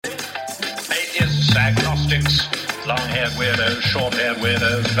agnostics, long-haired weirdos, short-haired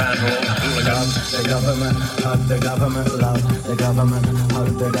weirdos, vandals, hooligans. The government, hug the government, love the government,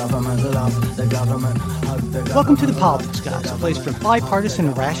 hug the government, love the government, hug the government. Welcome to The Politics Guys, a place for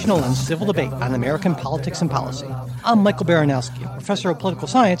bipartisan, rational, and civil debate on American politics and policy. I'm Michael Baranowski, a professor of political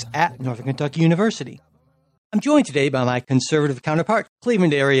science at Northern Kentucky University. I'm joined today by my conservative counterpart,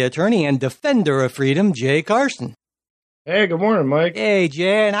 Cleveland area attorney and defender of freedom, Jay Carson. Hey, good morning, Mike. Hey,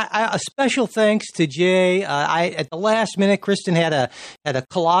 Jay, and a special thanks to Jay. At the last minute, Kristen had a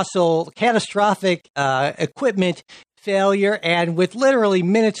colossal, catastrophic equipment failure, and with literally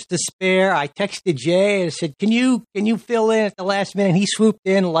minutes to spare, I texted Jay and said, "Can you fill in at the last minute?" And he swooped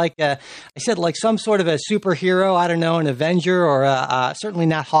in like like some sort of a superhero. I don't know, an Avenger or certainly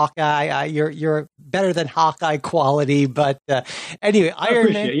not Hawkeye. You're better than Hawkeye quality, but anyway,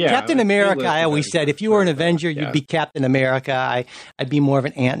 Iron Man, yeah, Captain America. I always said if you were an Avenger, you'd be Captain America. I'd be more of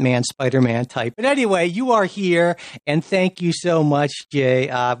an Ant-Man, Spider-Man type. But anyway, you are here, and thank you so much,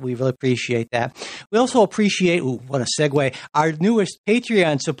 Jay. We really appreciate that. We also appreciate what a segue. Our newest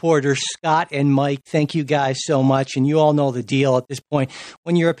Patreon supporters, Scott and Mike, thank you guys so much. And you all know the deal at this point.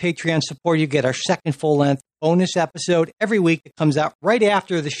 When you're a Patreon supporter, you get our second full-length bonus episode every week that comes out right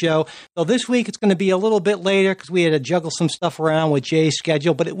after the show. So this week it's going to be a little bit later because we had to juggle some stuff around with Jay's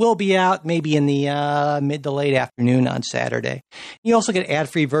schedule, but it will be out maybe in the mid to late afternoon on Saturday. You also get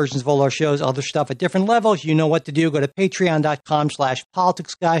ad-free versions of all our shows, other stuff at different levels. You know what to do. Go to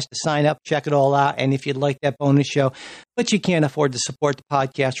patreon.com/politicsguys to sign up, check it all out. And if you'd like that bonus show, but you can't afford to support the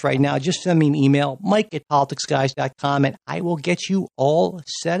podcast right now, just send me an email, mike@politicsguys.com, and I will get you all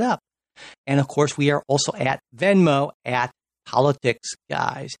set up. And, of course, we are also at Venmo at Politics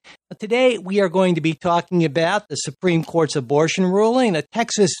Guys. Now, today, we are going to be talking about the Supreme Court's abortion ruling, the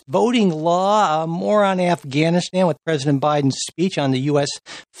Texas voting law, more on Afghanistan with President Biden's speech on the U.S.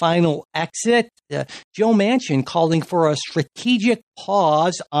 final exit, Joe Manchin calling for a strategic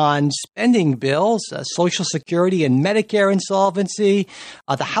pause on spending bills, Social Security and Medicare insolvency,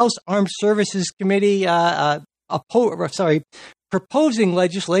 the House Armed Services Committee proposing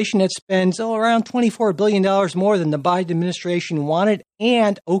legislation that spends around $24 billion more than the Biden administration wanted,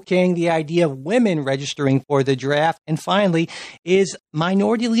 and okaying the idea of women registering for the draft. And finally, is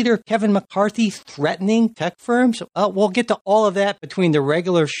Minority Leader Kevin McCarthy threatening tech firms? We'll get to all of that between the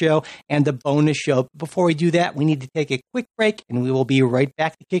regular show and the bonus show. Before we do that, we need to take a quick break, and we will be right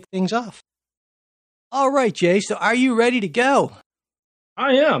back to kick things off. All right, Jay, so are you ready to go?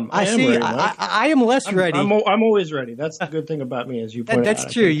 I am. I am ready, Mike. I am less ready. I'm always ready. That's the good thing about me, as you pointed out.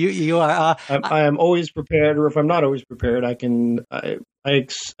 That's true. You are. I am always prepared, or if I'm not always prepared, I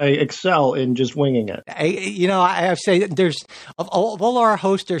excel in just winging it. I say there's of all our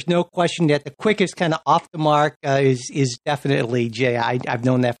hosts, there's no question that the quickest kind of off the mark is definitely Jay. I've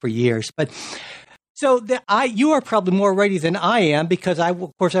known that for years, but. So you are probably more ready than I am because we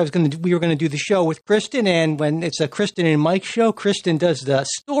were going to do the show with Kristen, and when it's a Kristen and Mike show, Kristen does the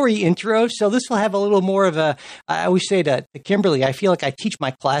story intro. So this will have a little more of I always say to Kimberly, I feel like I teach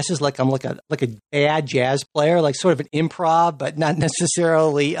my classes like I'm like a bad jazz player, like sort of an improv, but not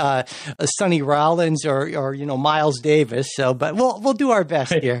necessarily a Sonny Rollins or Miles Davis. So, but we'll do our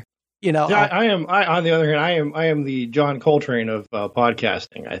best here. I am. On the other hand, I am the John Coltrane of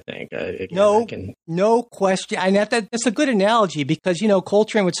podcasting. I think. No question. And that's a good analogy because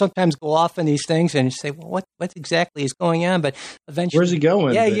Coltrane would sometimes go off on these things and say, "Well, what exactly is going on?" But eventually, where's he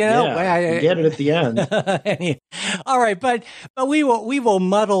going? I get it at the end. All right, but we will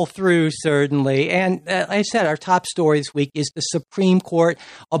muddle through certainly. And like I said, our top story this week is the Supreme Court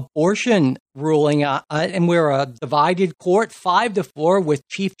abortion ruling, and we're a divided court, 5-4, with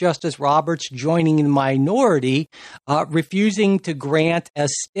Chief Justice Roberts joining the minority, refusing to grant a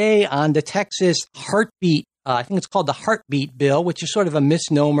stay on the Texas heartbeat. I think it's called the heartbeat bill, which is sort of a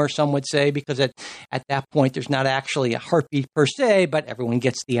misnomer, some would say, because at that point there's not actually a heartbeat per se, but everyone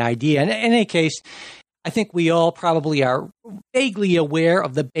gets the idea. And in any case, I think we all probably are vaguely aware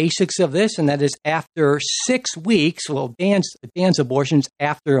of the basics of this, and that is after 6 weeks, bans abortions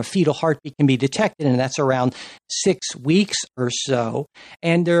after a fetal heartbeat can be detected, and that's around 6 weeks or so.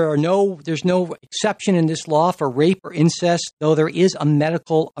 And there's no exception in this law for rape or incest, though there is a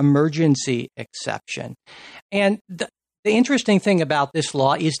medical emergency exception. And the interesting thing about this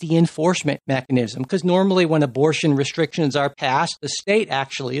law is the enforcement mechanism, because normally when abortion restrictions are passed, the state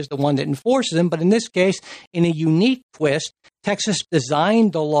actually is the one that enforces them. But in this case, in a unique twist, Texas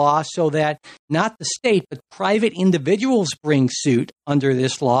designed the law so that not the state, but private individuals bring suit under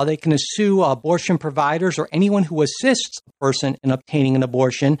this law. They can sue abortion providers or anyone who assists a person in obtaining an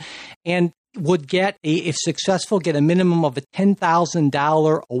abortion. And would get if successful, get a minimum of a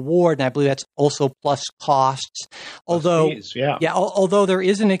 $10,000 award, and I believe that's also plus costs. Although, fees, yeah. Although there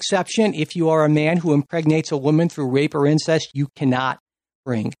is an exception, if you are a man who impregnates a woman through rape or incest, you cannot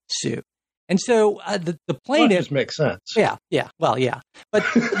bring suit. And so the plaintiff that just makes sense. Yeah. Well, yeah, but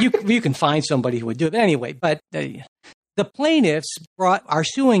you can find somebody who would do it. But anyway, the plaintiffs are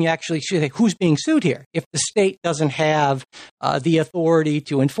suing actually. Who's being sued here? If the state doesn't have the authority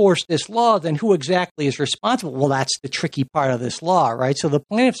to enforce this law, then who exactly is responsible? Well, that's the tricky part of this law, right? So the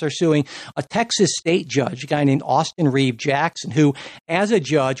plaintiffs are suing a Texas state judge, a guy named Austin Reeve Jackson, who, as a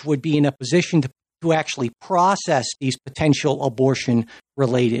judge, would be in a position to actually process these potential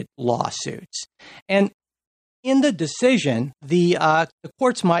abortion-related lawsuits. And in the decision, the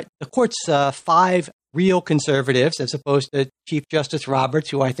court's 5 real conservatives, as opposed to Chief Justice Roberts,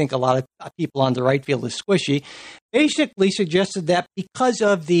 who I think a lot of people on the right feel is squishy, basically suggested that because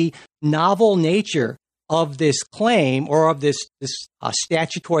of the novel nature of this claim, or of this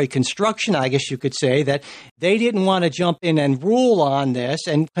statutory construction, I guess you could say, that they didn't want to jump in and rule on this,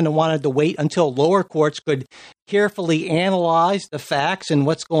 and kind of wanted to wait until lower courts could carefully analyze the facts and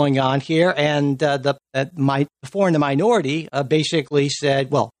what's going on here. And the four in the minority basically said,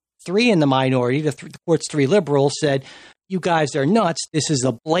 well, 3 in the minority, the court's 3 liberals, said, you guys are nuts. This is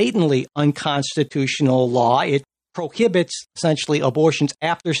a blatantly unconstitutional law. It prohibits essentially abortions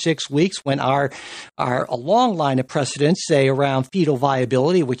after 6 weeks, when a long line of precedents say around fetal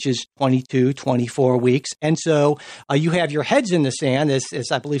viability, which is 22, 24 weeks. And so you have your heads in the sand,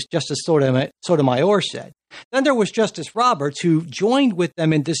 as I believe Justice Sotomayor said. Then there was Justice Roberts, who joined with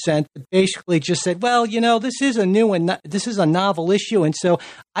them in dissent, but basically just said, well, this is a novel issue, and so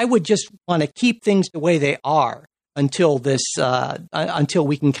I would just want to keep things the way they are until we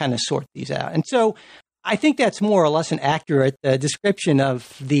can kind of sort these out. And so I think that's more or less an accurate description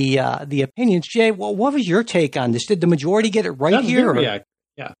of the opinions. Jay, what was your take on this? Did the majority get it right here?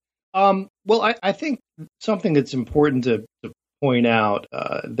 Yeah. Well, I think something that's important to point out,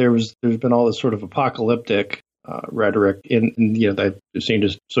 there's been all this sort of apocalyptic rhetoric in that I've seen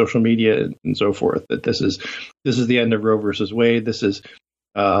just social media and so forth, that this is the end of Roe versus Wade. This is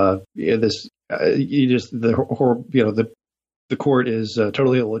the court is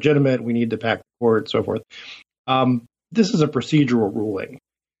totally illegitimate. We need to pack the court, so forth. This is a procedural ruling,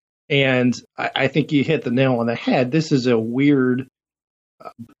 and I think you hit the nail on the head. This is a weird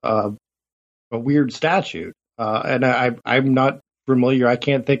statute, and I'm not familiar. I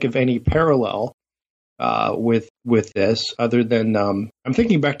can't think of any parallel with this, other than I'm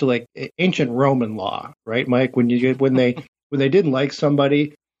thinking back to like ancient Roman law, right, Mike? When they didn't like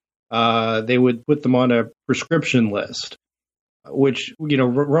somebody, they would put them on a prescription list, which,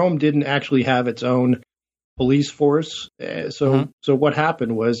 Rome didn't actually have its own police force. So what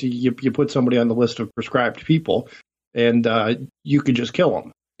happened was you put somebody on the list of prescribed people, and you could just kill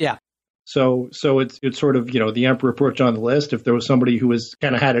them. Yeah. So it's sort of, the emperor put you on the list. If there was somebody who was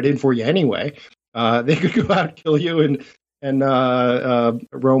kind of had it in for you anyway, they could go out and kill you, and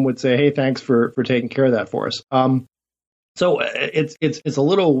Rome would say, hey, thanks for taking care of that for us. So it's a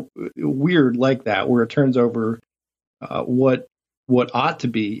little weird like that, where it turns over what ought to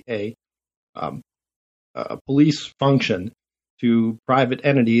be a police function to private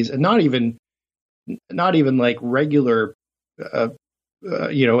entities, and not even like regular,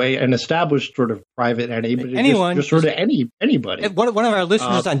 an established sort of private entity, but anyone, just sort of anybody. One of our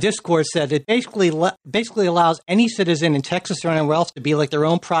listeners on Discord said it basically allows any citizen in Texas or anywhere else to be like their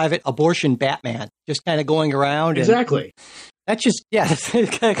own private abortion Batman, just kind of going around. Exactly. That's just,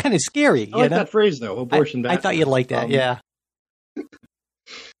 it's kind of scary. I like that phrase, though, abortion Batman. I thought you'd like that, yeah.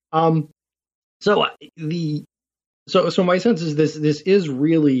 So my sense is this is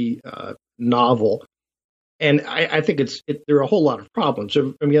really novel, and I think there are a whole lot of problems.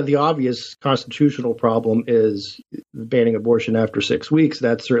 So, the obvious constitutional problem is banning abortion after 6 weeks.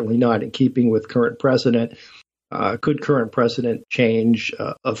 That's certainly not in keeping with current precedent. Could current precedent change?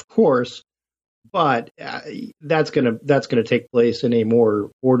 Of course, but that's gonna take place in a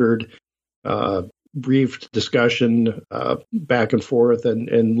more ordered, brief discussion, back and forth,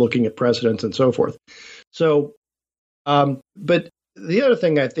 and looking at precedents and so forth. So, but the other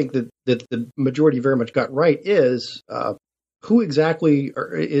thing I think that the majority very much got right is who exactly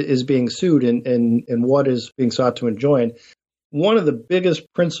is being sued, and what is being sought to enjoin. One of the biggest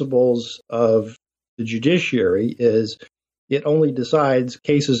principles of the judiciary is it only decides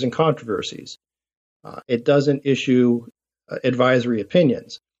cases and controversies. It doesn't issue advisory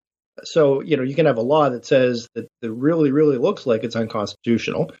opinions. So, you can have a law that says that it really, really looks like it's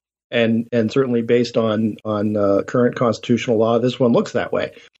unconstitutional, and certainly based on current constitutional law, this one looks that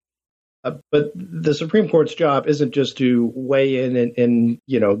way. But the Supreme Court's job isn't just to weigh in and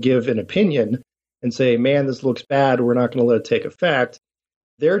give an opinion and say, man, this looks bad, we're not going to let it take effect.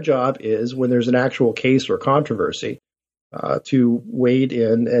 Their job is, when there's an actual case or controversy, to wade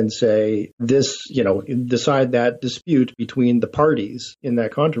in and say this, decide that dispute between the parties in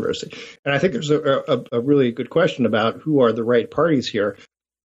that controversy. And I think there's a really good question about who are the right parties here.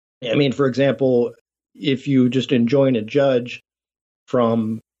 I mean, for example, if you just enjoin a judge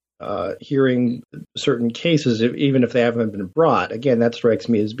from hearing certain cases, even if they haven't been brought, again, that strikes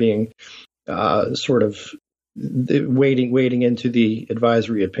me as being sort of wading into the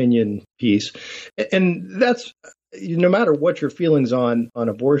advisory opinion piece. And that's, no matter what your feelings on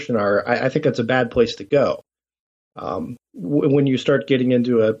abortion are, I think that's a bad place to go. When you start getting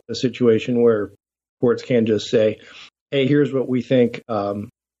into a situation where courts can just say, hey, here's what we think the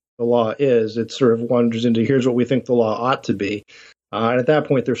law is, it sort of wanders into here's what we think the law ought to be. And at that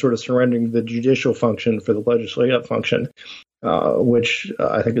point, they're sort of surrendering the judicial function for the legislative function, which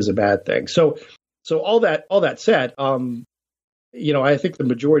I think is a bad thing. So all that said, I think the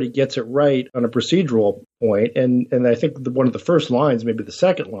majority gets it right on a procedural point, and I think one of the first lines, maybe the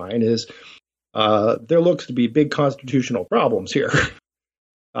second line, is there looks to be big constitutional problems here.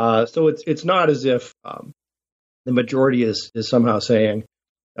 So it's not as if the majority is somehow saying,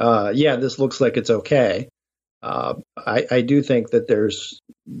 yeah, this looks like it's okay. I do think that there's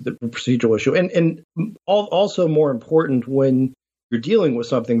the procedural issue, and also more important when you're dealing with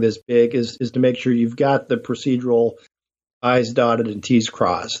something this big is to make sure you've got the procedural I's dotted and T's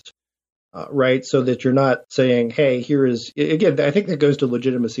crossed, right? So that you're not saying, hey, here is, again, I think that goes to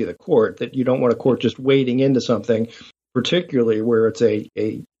legitimacy of the court, that you don't want a court just wading into something, particularly where it's a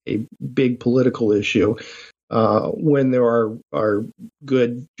big political issue, when there are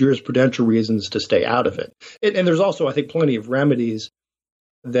good jurisprudential reasons to stay out of it. And there's also, I think, plenty of remedies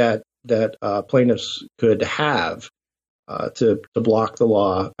that plaintiffs could have to block the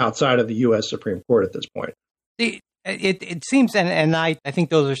law outside of the U.S. Supreme Court at this point. It seems, and I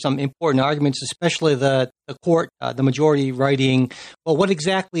think those are some important arguments, especially the court, the majority writing, well, what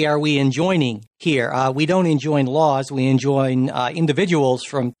exactly are we enjoining here? We don't enjoin laws. We enjoin individuals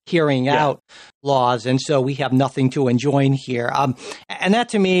from carrying out laws. And so we have nothing to enjoin here. And that,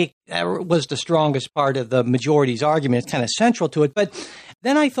 to me, was the strongest part of the majority's argument. It's kind of central to it. But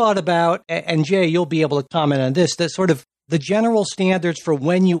then I thought about, and Jay, you'll be able to comment on this, that sort of the general standards for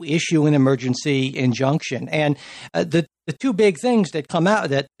when you issue an emergency injunction. And the two big things that come out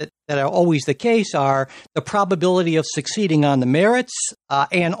that are always the case are the probability of succeeding on the merits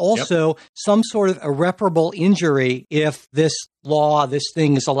and also some sort of irreparable injury if this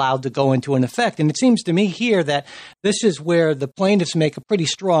thing is allowed to go into an effect. And it seems to me here that this is where the plaintiffs make a pretty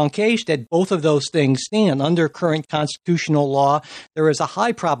strong case that both of those things stand. Under current constitutional law, there is a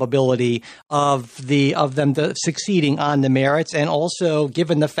high probability of them succeeding on the merits, and also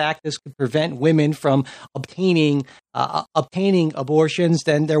given the fact this could prevent women from obtaining abortions,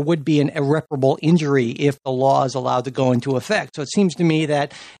 then there would be an irreparable injury if the law is allowed to go into effect. So it seems to me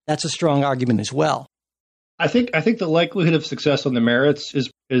that that's a strong argument as well. I think the likelihood of success on the merits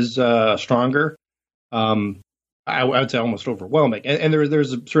is stronger. I would say almost overwhelming. And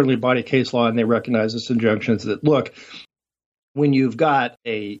there's certainly a body of case law, and they recognize this injunctions that look, when you've got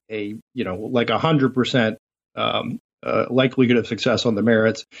a 100% likelihood of success on the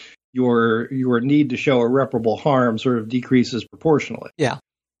merits, your need to show irreparable harm sort of decreases proportionally. Yeah.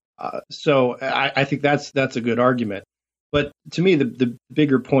 So I think that's a good argument. But to me, the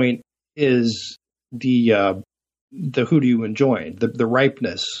bigger point is the who do you enjoin, the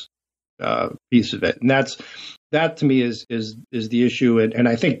ripeness piece of it, and that to me is the issue. And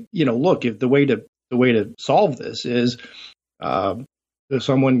I think, look, if the way to solve this is if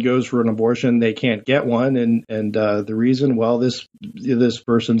someone goes for an abortion, they can't get one, and the reason, well, this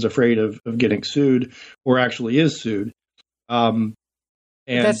person's afraid of getting sued, or actually is sued.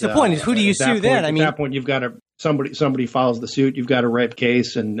 And that's the point. Is who do you sue then? At that point, you've got somebody files the suit. You've got a ripe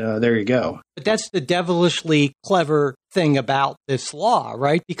case, and there you go. But that's the devilishly clever thing about this law,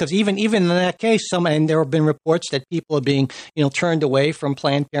 right? Because even in that case, and there have been reports that people are being turned away from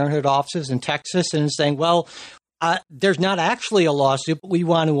Planned Parenthood offices in Texas and saying, well, there's not actually a lawsuit, but we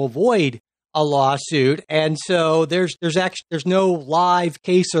want to avoid a lawsuit, and so there's no live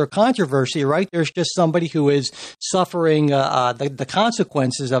case or controversy, right? There's just somebody who is suffering the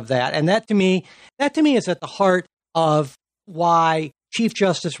consequences of that, and that to me is at the heart of why Chief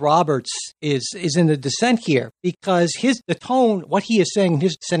Justice Roberts is in the dissent here, because the tone, what he is saying in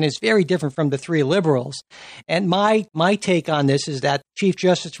his dissent, is very different from the three liberals. And my take on this is that Chief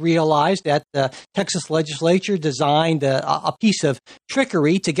Justice realized that the Texas legislature designed a piece of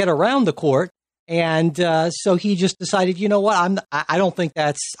trickery to get around the court. And so he just decided, you know what, I don't think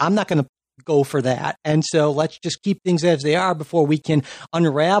I'm not going to go for that. And so let's just keep things as they are before we can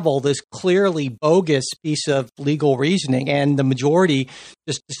unravel this clearly bogus piece of legal reasoning. And the majority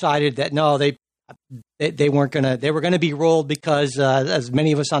just decided that no, they weren't going to, they were going to be ruled because as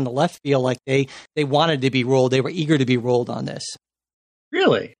many of us on the left feel like they wanted to be ruled. They were eager to be ruled on this.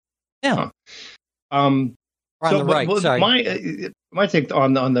 Really? Yeah. Huh. On the right. Sorry. My take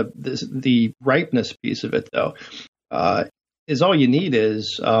on the ripeness piece of it, though, is all you need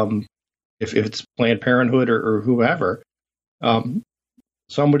is if it's Planned Parenthood or whoever,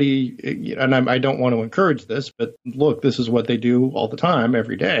 somebody, and I don't want to encourage this, but look, this is what they do all the time,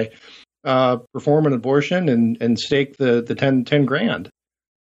 every day, perform an abortion and stake the 10 grand,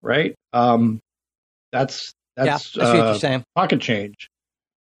 right? That's what you're saying. Pocket change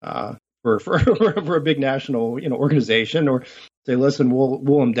for a big national organization, or say, listen,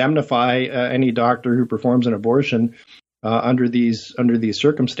 we'll indemnify any doctor who performs an abortion under these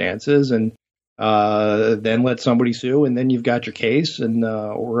circumstances, and then let somebody sue, and then you've got your case, and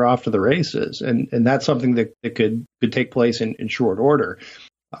we're off to the races. And that's something that could take place in short order.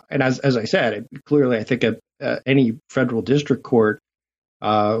 And as I said, clearly, I think any federal district court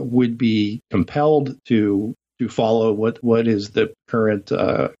would be compelled to follow what is the current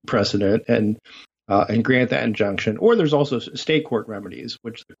precedent and grant that injunction. Or there's also state court remedies,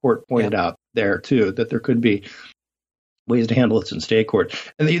 which the court pointed out there too, that there could be ways to handle it in state court.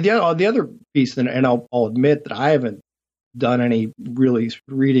 And the other piece, and I'll admit that I haven't done any really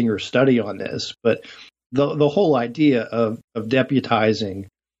reading or study on this, but the whole idea of deputizing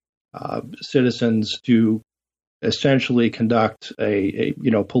citizens to essentially conduct a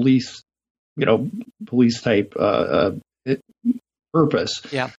police type purpose.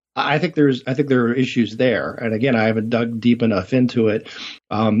 Yeah. I think there are issues there, and again, I haven't dug deep enough into it.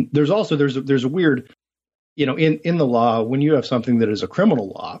 There's a weird, in the law, when you have something that is a criminal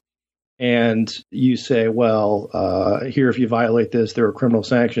law, and you say, well, here, if you violate this, there are criminal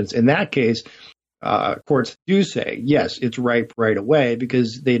sanctions. In that case, courts do say, yes, it's ripe right away,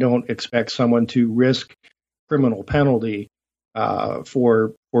 because they don't expect someone to risk criminal penalty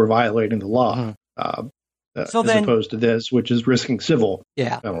for violating the law. As opposed to this, which is risking civil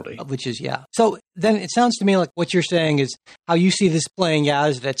penalty. So then it sounds to me like what you're saying is how you see this playing out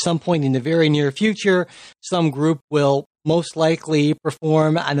is that at some point in the very near future, some group will most likely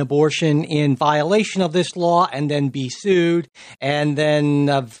perform an abortion in violation of this law and then be sued. And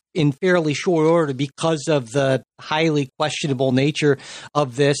then in fairly short order, because of the highly questionable nature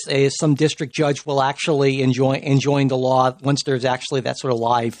of this, some district judge will actually enjoin the law once there's actually that sort of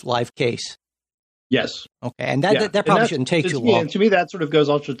live case. Yes. Okay. And that probably shouldn't take too long. To me, that sort of goes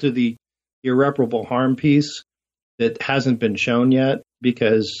also to the irreparable harm piece that hasn't been shown yet,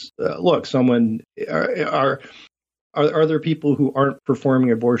 because look, are there people who aren't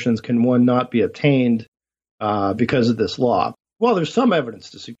performing abortions? Can one not be obtained because of this law? Well, there's some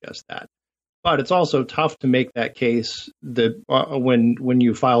evidence to suggest that, but it's also tough to make that case that when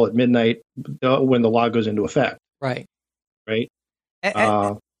you file at midnight, when the law goes into effect. Right. Right.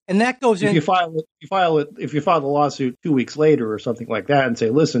 And that goes if you file the lawsuit 2 weeks later or something like that, and say,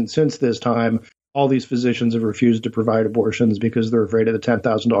 listen, since this time, all these physicians have refused to provide abortions because they're afraid of the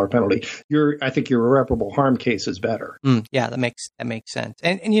 $10,000 penalty. I think your irreparable harm case is better. Yeah, that makes sense.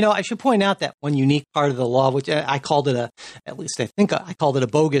 And I should point out that one unique part of the law, which I called it I called it a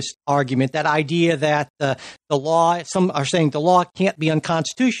bogus argument. That idea that the law, some are saying the law can't be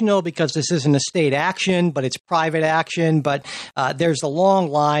unconstitutional because this isn't a state action, but it's private action. But there's a long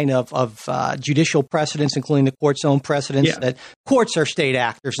line of judicial precedents, including the court's own precedents, that courts are state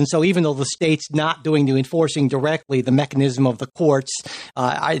actors, and so even though the state's not doing the enforcing directly, the mechanism of the courts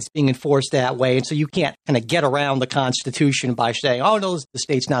is being enforced that way. And so you can't kind of get around the Constitution by saying, oh, no, the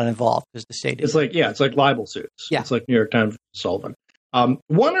state's not involved because the state is. It's like libel suits. Yeah. It's like New York Times Sullivan.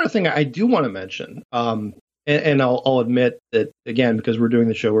 One other thing I do want to mention, and I'll admit that, again, because we're doing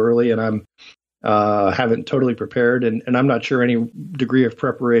the show early and I'm haven't totally prepared, and I'm not sure any degree of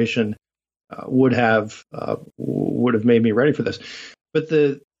preparation would have made me ready for this. But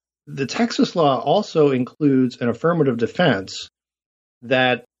the Texas law also includes an affirmative defense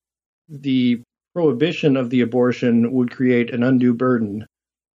that the prohibition of the abortion would create an undue burden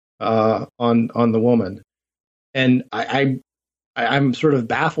on the woman, and I'm sort of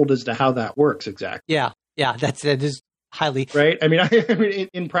baffled as to how that works exactly. Yeah, that is highly right. I mean,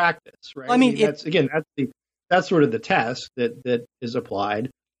 in practice, right? That's sort of the test that is applied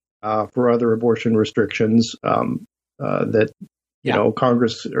for other abortion restrictions that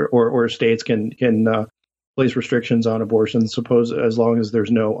Congress or states can place restrictions on abortion, suppose as long as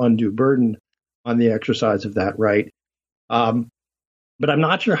there's no undue burden on the exercise of that right. But I'm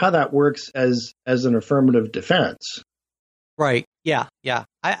not sure how that works as an affirmative defense. Right. Yeah. Yeah.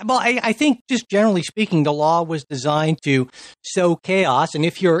 I think just generally speaking, the law was designed to sow chaos. And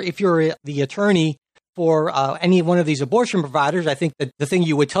if you're the attorney for any one of these abortion providers, I think that the thing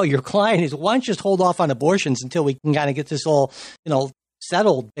you would tell your client is, why don't you just hold off on abortions until we can kind of get this all,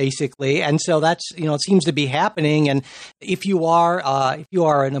 settled, basically. And so that's, it seems to be happening. And if you are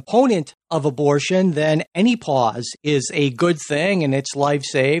an opponent of abortion, then any pause is a good thing and it's life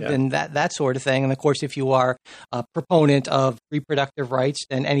saved and that sort of thing. And of course, if you are a proponent of reproductive rights,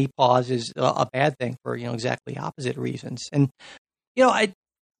 then any pause is a bad thing for, exactly opposite reasons. And, go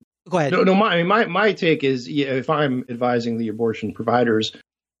ahead. No, my take is, if I'm advising the abortion providers,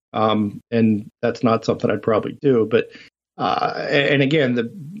 and that's not something I'd probably do, but and again,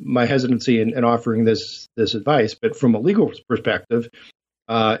 my hesitancy in offering this advice, but from a legal perspective,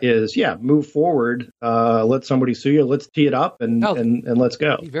 is move forward. Let somebody sue you. Let's tee it up and let's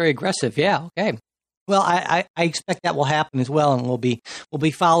go. Very aggressive. Yeah. Okay. Well, I expect that will happen as well, and we'll be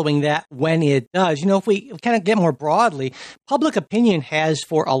following that when it does. If we kind of get more broadly, public opinion has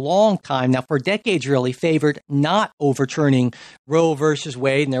for a long time now, for decades really, favored not overturning Roe versus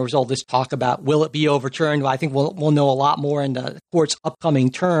Wade, and there was all this talk about, will it be overturned? Well, I think we'll know a lot more in the court's upcoming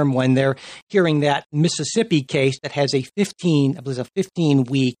term when they're hearing that Mississippi case that has a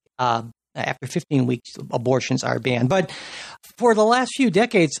 15-week. After 15 weeks, abortions are banned. But for the last few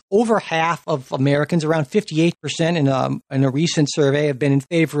decades, over half of Americans, around 58% in a recent survey, have been in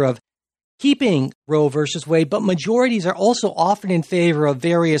favor of keeping Roe versus Wade. But majorities are also often in favor of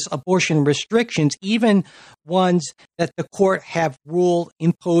various abortion restrictions, even ones that the court have ruled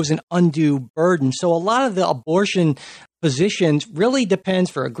impose an undue burden. So a lot of the abortion positions really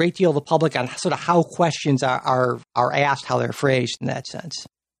depends for a great deal of the public on sort of how questions are asked, how they're phrased in that sense.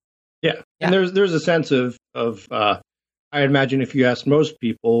 Yeah. And there's a sense of I imagine if you ask most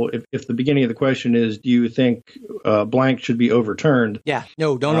people, if the beginning of the question is, do you think blank should be overturned? Yeah,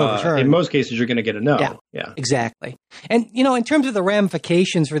 no, don't overturn. In most cases, you're going to get a no. Yeah, exactly. And, in terms of the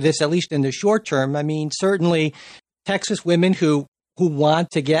ramifications for this, at least in the short term, I mean, certainly Texas women who want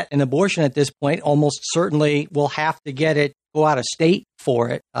to get an abortion at this point almost certainly will have to go out of state for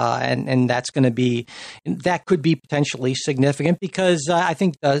it. And that could be potentially significant because I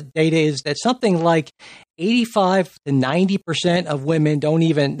think the data is that something like 85 to 90% of women don't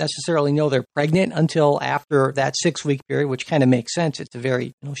even necessarily know they're pregnant until after that 6-week period, which kind of makes sense. It's a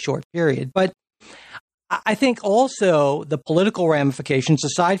very short period. But I think also the political ramifications,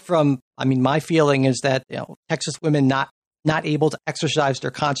 aside from, my feeling is that Texas women not able to exercise their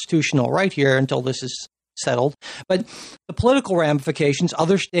constitutional right here until this is settled. But the political ramifications,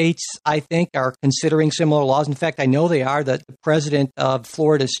 other states, I think, are considering similar laws. In fact, I know they are. The president of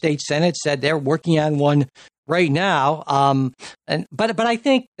Florida's state Senate said they're working on one right now. But I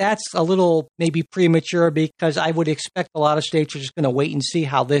think that's a little maybe premature because I would expect a lot of states are just going to wait and see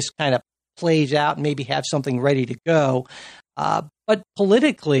how this kind of plays out and maybe have something ready to go. But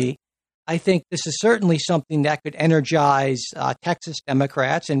politically, I think this is certainly something that could energize Texas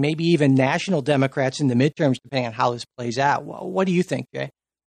Democrats and maybe even national Democrats in the midterms, depending on how this plays out. What do you think, Jay?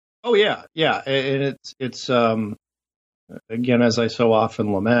 Oh, yeah. And it's again, as I so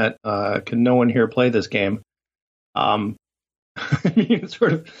often lament, can no one here play this game? It's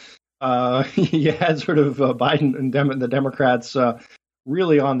sort of, you had sort of Biden and the Democrats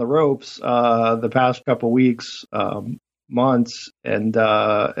really on the ropes the past couple of weeks, months, and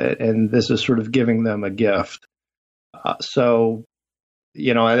this is sort of giving them a gift. So,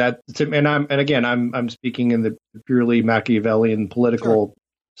 I'm speaking in the purely Machiavellian political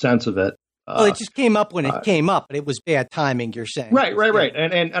sense of it. Well, it just came up when it came up, but it was bad timing, you're saying. Right.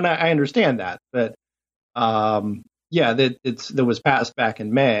 And I understand that, but that was passed back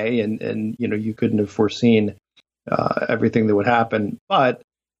in May, and you couldn't have foreseen everything that would happen. But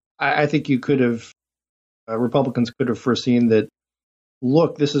I think you could have. Republicans could have foreseen that.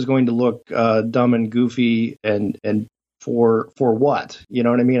 Look, this is going to look dumb and goofy, and for what? You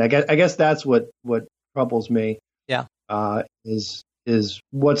know what I mean? I guess that's what troubles me. Yeah. Is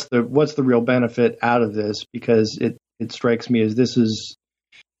what's the real benefit out of this? Because it strikes me as this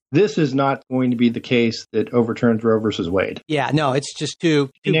is not going to be the case that overturns Roe versus Wade. Yeah, no, it's just too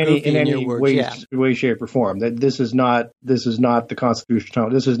in any way, shape, or form. That this is not the constitutional.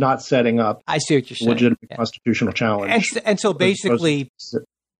 This is not setting up. I see what you're saying. Legitimate constitutional challenge. And so basically,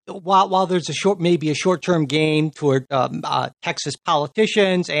 while there's maybe a short-term gain toward Texas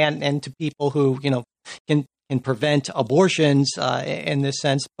politicians and to people who can can prevent abortions in this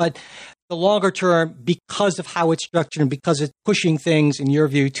sense. But the longer term, because of how it's structured and because it's pushing things, in your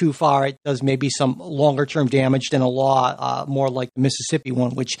view, too far, it does maybe some longer term damage than a law more like the Mississippi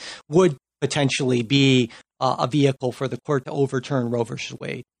one, which would potentially be a vehicle for the court to overturn Roe versus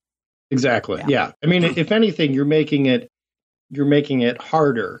Wade. Exactly. Yeah. I mean, if anything, you're making it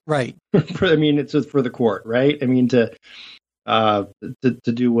harder. Right. It's for the court, right? I mean, to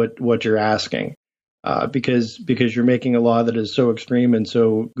do what you're asking, because you're making a law that is so extreme and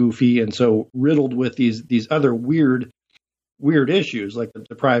so goofy and so riddled with these other weird issues like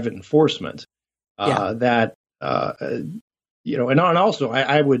the private enforcement that and also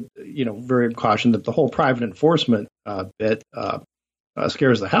I would very caution that the whole private enforcement bit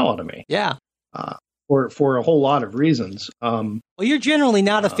scares the hell out of me. Yeah. For a whole lot of reasons. Well, you're generally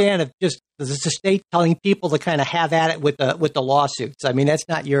not a fan of just the state telling people to kind of have at it with the lawsuits. I mean, that's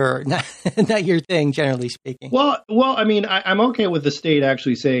not your thing, generally speaking. Well, I mean, I'm okay with the state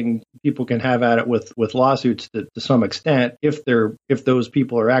actually saying people can have at it with lawsuits to some extent if those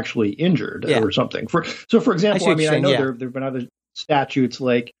people are actually injured or something. For example, I know there've been other statutes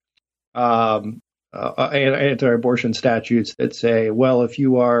like anti-abortion statutes that say, well, if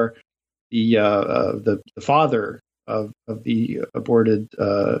you are the father of the aborted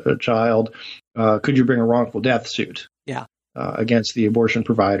child, could you bring a wrongful death suit? Against the abortion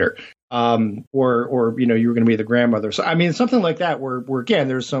provider, or you're going to be the grandmother. So I mean, something like that, where again,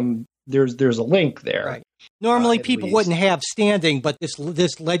 there's a link there. Right. Normally, people wouldn't have standing, but this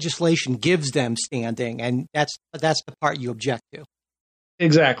legislation gives them standing, and that's the part you object to.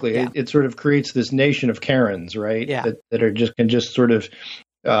 Exactly. Yeah. It sort of creates this nation of Karens, right? Yeah. That are can just sort of.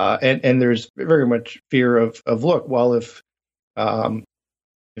 And there's very much fear of look, well, if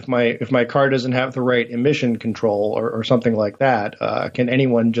my car doesn't have the right emission control or something like that, can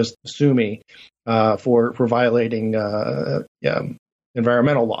anyone just sue me for violating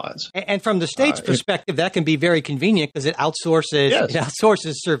environmental laws? And from the state's perspective, that can be very convenient because it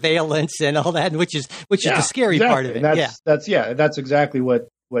outsources surveillance and all that, which is the scary part of it. And that's exactly what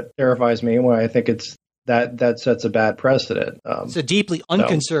terrifies me, and why I think it's. That sets a bad precedent. It's a deeply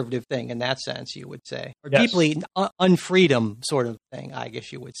unconservative thing in that sense, you would say, or deeply unfreedom sort of thing, I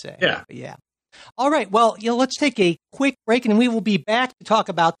guess you would say. Yeah. All right. Well, let's take a quick break, and we will be back to talk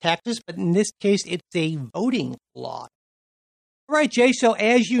about Texas, but in this case, it's a voting law. All right, Jay. So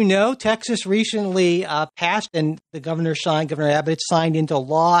as you know, Texas recently passed, and Governor Abbott signed into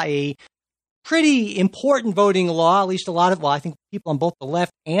law a pretty important voting law, at least I think people on both the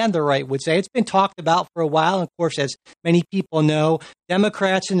left and the right would say. It's been talked about for a while. And of course, as many people know,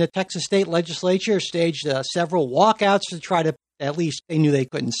 Democrats in the Texas state legislature staged several walkouts to try to, at least they knew they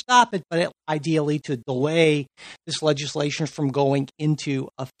couldn't stop it, but ideally to delay this legislation from going into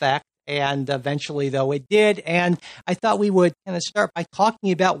effect. And eventually, though, it did. And I thought we would kind of start by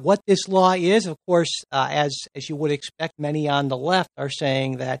talking about what this law is. Of course, as you would expect, many on the left are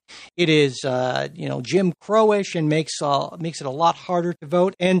saying that it is, Jim Crowish and makes it a lot harder to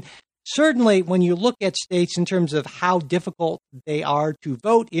vote. And certainly, when you look at states in terms of how difficult they are to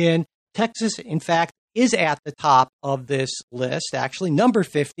vote in, Texas, in fact, is at the top of this list, actually, number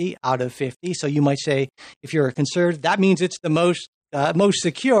 50 out of 50. So you might say, if you're a conservative, that means it's the most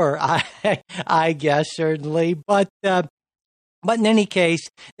secure, I guess, certainly. But in any case,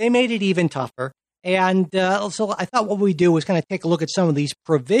 they made it even tougher. And so I thought what we do was kind of take a look at some of these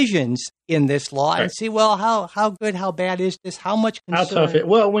provisions in this law and see, well, how good, how bad is this? How much concern? How tough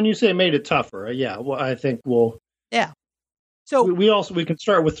well, when you say made it tougher, I think we'll. Yeah. So we can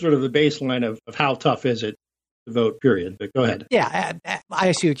start with sort of the baseline of how tough is it to vote, period. But go ahead. Yeah,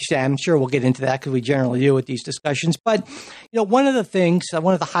 I see what you're saying. I'm sure we'll get into that because we generally do with these discussions. But, one of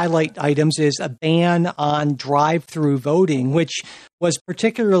the highlight items is a ban on drive-through voting, which was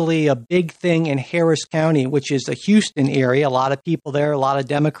particularly a big thing in Harris County, which is a Houston area. A lot of people there, a lot of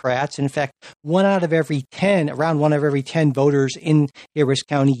Democrats. In fact, around 1 out of every 10 voters in Harris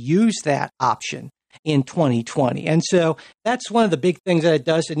County use that option in 2020. And so that's one of the big things that it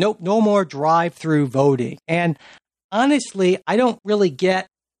does. No more drive-through voting. And honestly, I don't really get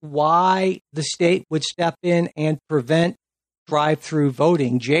why the state would step in and prevent drive-through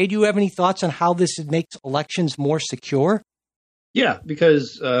voting. Jay, do you have any thoughts on how this makes elections more secure? Yeah,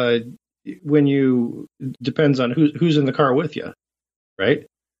 because depends on who's in the car with you, right?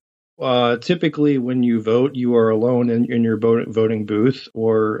 Typically, when you vote, you are alone in your voting booth,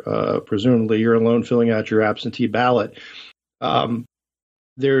 or presumably you're alone filling out your absentee ballot.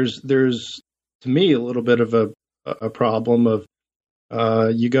 There's to me a little bit of a problem of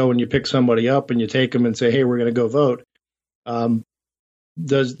you go and you pick somebody up and you take them and say, hey, we're going to go vote.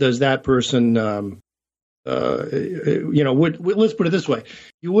 Does that person let's put it this way: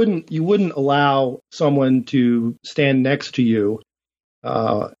 you wouldn't allow someone to stand next to you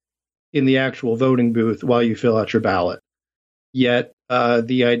in the actual voting booth while you fill out your ballot. Yet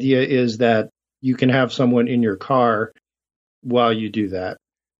the idea is that you can have someone in your car while you do that.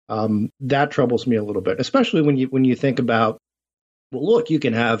 That troubles me a little bit, especially when you think about, well, look, you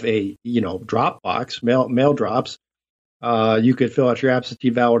can have a drop box, mail drops. You could fill out your absentee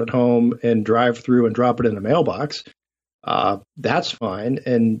ballot at home and drive through and drop it in the mailbox. That's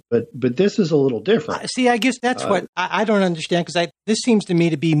fine. But this is a little different. See, I guess that's what I don't understand, because this seems to me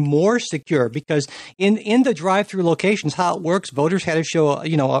to be more secure, because in the drive-through locations, how it works, voters had to show,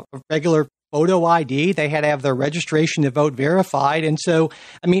 a regular photo ID. They had to have their registration to vote verified. And so,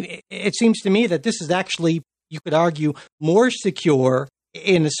 I mean, it seems to me that this is actually, you could argue, more secure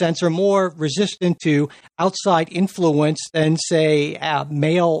in a sense, or more resistant to outside influence than, say,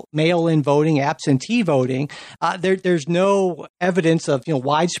 mail-in voting, absentee voting. There's no evidence of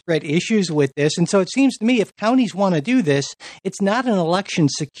widespread issues with this, and so it seems to me if counties want to do this, it's not an election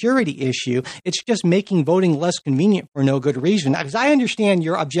security issue. It's just making voting less convenient for no good reason. Because I understand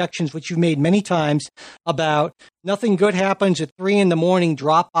your objections, which you've made many times, about nothing good happens at 3 a.m,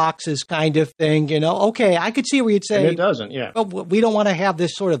 drop boxes kind of thing. Okay, I could see where you'd say, and it doesn't, yeah. Well, we don't want to have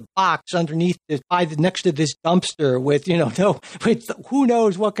this sort of box underneath next to this dumpster with who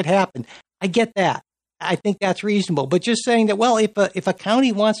knows what could happen. I get that. I think that's reasonable. But just saying that, well, if a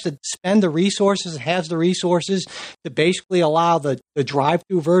county wants to spend the resources, has the resources to basically allow the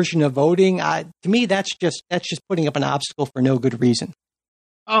drive-through version of voting, to me that's just putting up an obstacle for no good reason.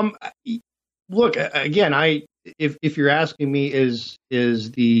 Look, again, if you're asking me, is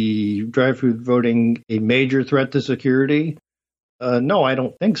the drive-through voting a major threat to security? No, I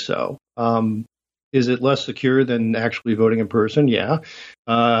don't think so. Is it less secure than actually voting in person? Yeah.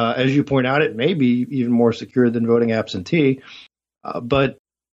 As you point out, it may be even more secure than voting absentee. But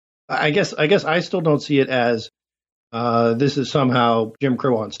I guess I still don't see it as this is somehow Jim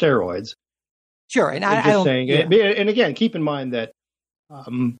Crow on steroids. Sure, and I don't. Saying, yeah. And again, keep in mind that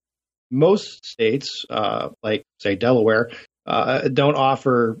most states, like say Delaware, don't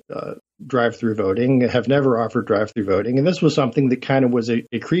offer drive-through voting, have never offered drive-through voting, and this was something that kind of was a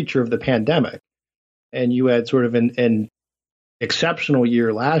creature of the pandemic. And you had sort of an exceptional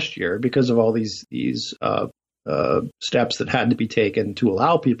year last year because of all these steps that had to be taken to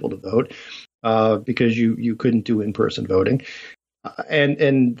allow people to vote, because you couldn't do in-person voting,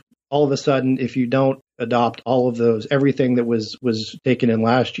 and all of a sudden, if you don't adopt all of those, everything that was taken in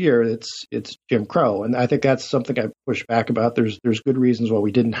last year, it's Jim Crow. And I think that's something I push back about. There's good reasons why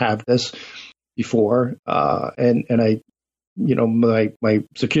we didn't have this before. And I,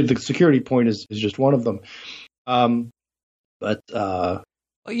 the security point is just one of them. Go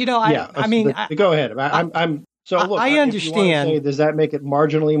ahead. I understand. Does that make it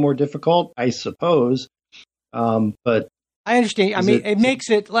marginally more difficult? I suppose. But I understand. I mean, it makes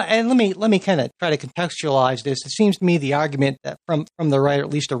it, and let me kind of try to contextualize this. It seems to me the argument that from the right, or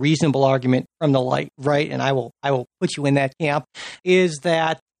at least a reasonable argument from the right, and I will put you in that camp, is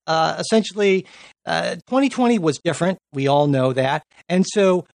that essentially 2020 was different. We all know that, and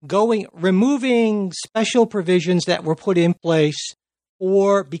so removing special provisions that were put in place,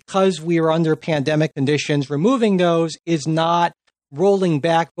 or because we are under pandemic conditions, removing those is not rolling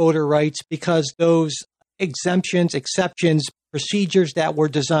back voter rights, because those exemptions, exceptions, procedures that were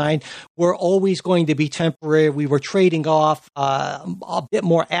designed were always going to be temporary. We were trading off a bit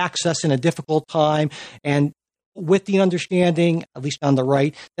more access in a difficult time, and with the understanding, at least on the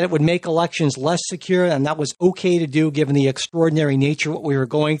right, that it would make elections less secure, and that was okay to do given the extraordinary nature of what we were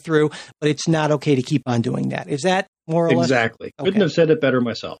going through, but it's not okay to keep on doing that. Is that more or less? Exactly. Okay. Couldn't have said it better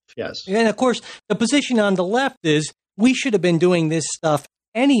myself. Yes. And of course, the position on the left is we should have been doing this stuff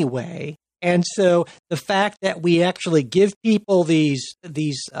anyway. And so the fact that we actually give people these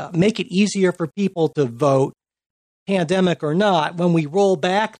make it easier for people to vote, pandemic or not, when we roll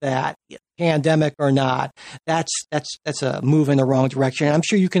back that, pandemic or not, that's a move in the wrong direction. And I'm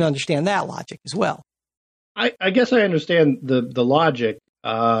sure you can understand that logic as well. I guess I understand the logic,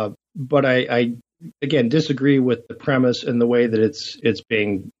 but I again disagree with the premise and the way that it's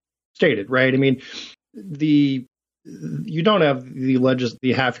being stated. Right? I mean, you don't have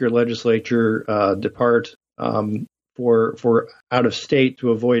the half your legislature depart for out of state to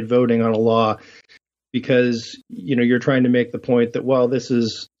avoid voting on a law because you're trying to make the point that, well, this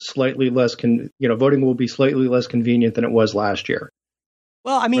is slightly less voting will be slightly less convenient than it was last year.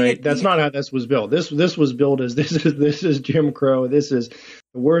 Well, I mean, right? That's not how this was built. This was built as this is Jim Crow. This is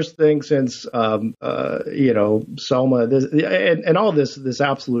the worst thing since Selma. This and all this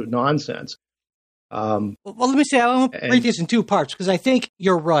absolute nonsense. Well, let me say, I want to break this in two parts because I think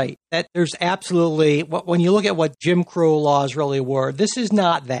you're right that there's absolutely, when you look at what Jim Crow laws really were, this is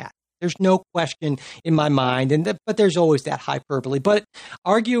not that. There's no question in my mind, but there's always that hyperbole. But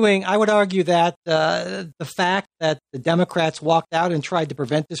I would argue that the fact that the Democrats walked out and tried to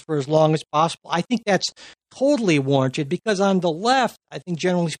prevent this for as long as possible, I think that's totally warranted because on the left, I think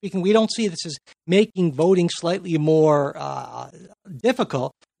generally speaking, we don't see this as making voting slightly more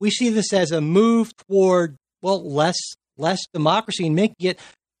difficult. We see this as a move toward, less democracy and making it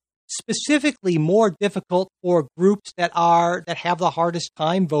specifically more difficult for groups that have the hardest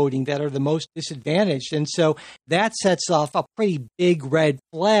time voting, that are the most disadvantaged. And so that sets off a pretty big red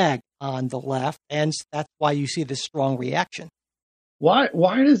flag on the left, and that's why you see this strong reaction. Why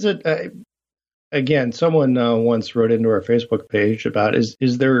does it again, someone once wrote into our Facebook page about is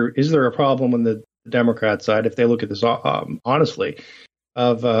there a problem on the Democrat side, if they look at this honestly,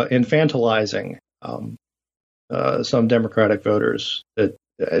 of infantilizing some Democratic voters? That's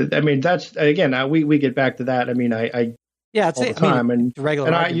again, we get back to that. It's all the time,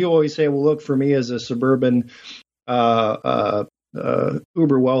 you always say, well, look, for me as a suburban, uber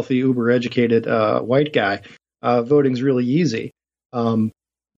wealthy, uber educated white guy, voting's really easy.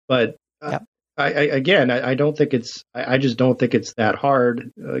 But I don't think I just don't think it's that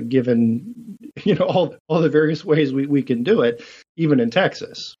hard, given all the various ways we can do it, even in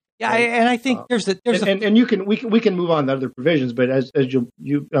Texas. Yeah, and I think we can move on to other provisions, but as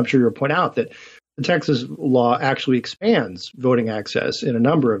you I'm sure you'll point out that the Texas law actually expands voting access in a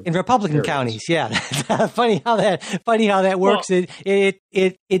number of Republican areas. Counties. Yeah, funny how that works. Well, it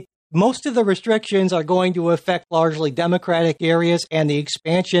most of the restrictions are going to affect largely Democratic areas, and the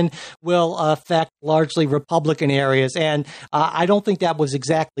expansion will affect largely Republican areas. And I don't think that was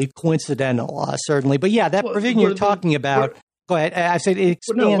exactly coincidental, certainly. But yeah, that provision you're talking about. Go ahead. I said it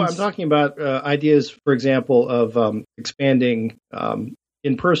expands. No, I'm talking about ideas, for example, of expanding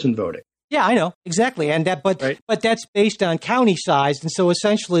in-person voting. Yeah, I know exactly, and but that's based on county size, and so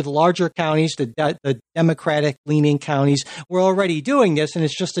essentially the larger counties, the Democratic-leaning counties, were already doing this, and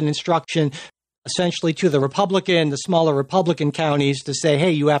it's just an instruction, essentially, to the smaller Republican counties to say,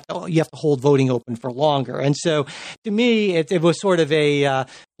 hey, you have to hold voting open for longer. And so, to me, it was sort of a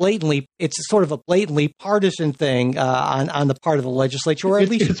blatantly partisan thing on the part of the legislature, or at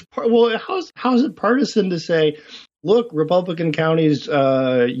least how is it partisan to say, look, Republican counties,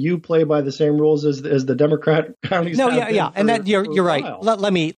 you play by the same rules as the Democrat counties. No, and that you're right.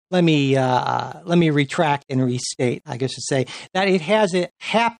 Let me retract and restate. I guess to say that it has a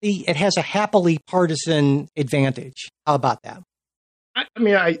happily partisan advantage. How about that?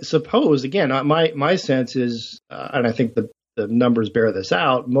 I suppose again, my sense is, and I think the numbers bear this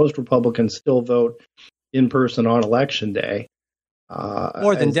out. Most Republicans still vote in person on election day,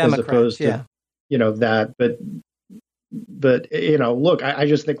 more than Democrats. As opposed to, that, But look, I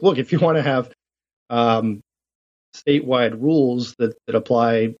just think, if you want to have statewide rules that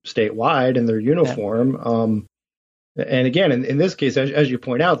apply statewide and they're uniform, and again, in this case, as you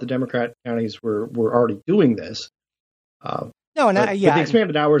point out, the Democrat counties were already doing this. The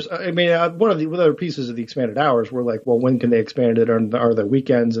expanded hours. One of the other pieces of the expanded hours were like, well, when can they expand it? Are there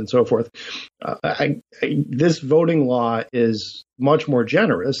weekends and so forth? This voting law is much more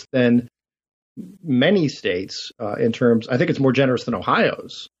generous than many states in terms. I think it's more generous than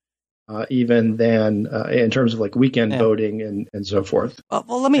Ohio's, even than in terms of like weekend voting and so forth.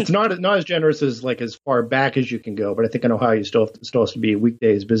 It's not as generous as far back as you can go, but I think in Ohio you still has to be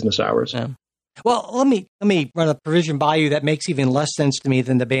weekdays, business hours. Yeah. Well, let me run a provision by you that makes even less sense to me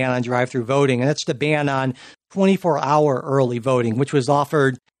than the ban on drive-through voting, and that's the ban on 24-hour early voting, which was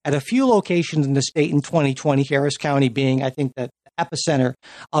offered at a few locations in the state in 2020, Harris County being, I think, the epicenter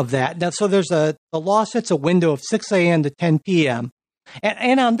of that. Now, so the law sets a window of 6 a.m. to 10 p.m.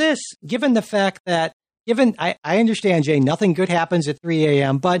 And on this, given the fact that, I understand, Jay, nothing good happens at 3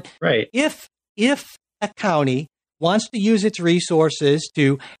 a.m., but right. if a county wants to use its resources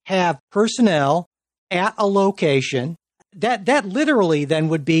to have personnel at a location, that literally then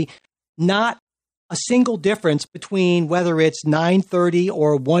would be not a single difference between whether it's 9:30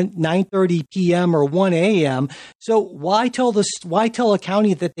 or 9:30 p.m. or 1 a.m. So why tell a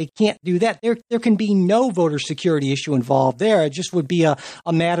county that they can't do that? There can be no voter security issue involved there. It just would be a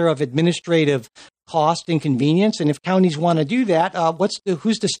matter of administrative cost and convenience. And if counties want to do that,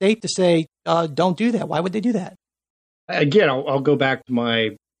 who's the state to say don't do that? Why would they do that? Again, I'll go back to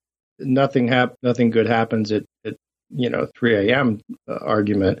my nothing good happens at 3 a.m.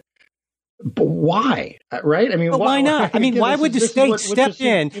 Argument. But why? Right? Why not? Why would the state step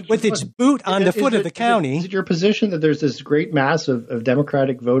in with its boot on the foot of the county? Is it your position that there's this great mass of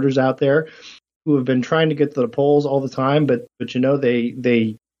Democratic voters out there who have been trying to get to the polls all the time, but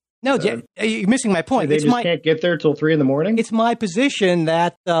they No, you're missing my point. They can't get there till 3 a.m. It's my position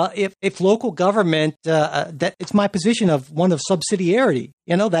that if local government, that it's my position of one of subsidiarity.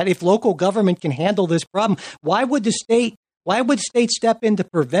 That if local government can handle this problem, why would states step in to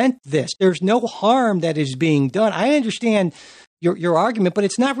prevent this? There's no harm that is being done. I understand your argument, but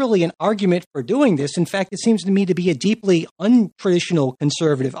it's not really an argument for doing this. In fact, it seems to me to be a deeply untraditional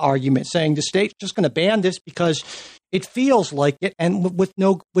conservative argument, saying the state's just going to ban this because it feels like it, and with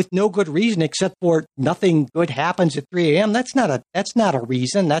no good reason except for nothing good happens at 3 a.m. That's not a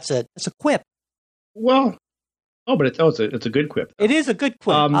reason. That's a quip. Well, but it's a good quip, though. It is a good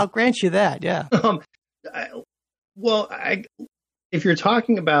quip. I'll grant you that. Yeah. If you're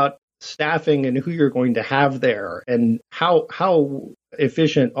talking about staffing and who you're going to have there, and how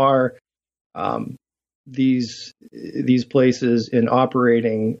efficient are these places in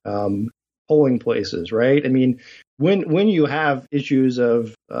operating polling places, right? I mean, when you have issues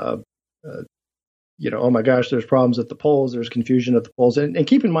of oh my gosh, there's problems at the polls, there's confusion at the polls, and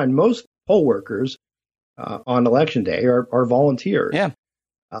keep in mind, most poll workers on election day are volunteers. Yeah.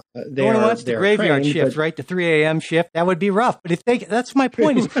 No one wants the graveyard trained, shift, right? The 3 a.m. shift, that would be rough. But that's my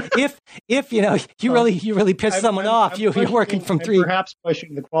point is, if you really piss someone off, you're working from 3. Perhaps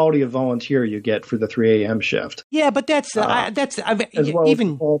questioning the quality of volunteer you get for the 3 a.m. shift. Yeah, but that's as well as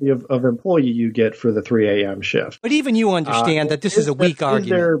the quality of employee you get for the 3 a.m. shift. But even you understand that this is a weak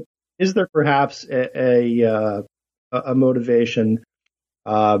argument. Is there perhaps a motivation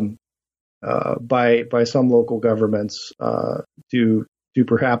by some local governments to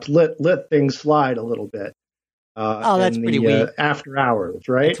perhaps let things slide a little bit? That's pretty weak. After hours,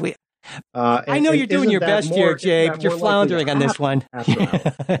 right? I know you're doing your best here, Jay, but you're floundering on this one.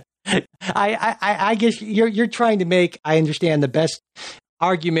 I guess you're trying to make, I understand, the best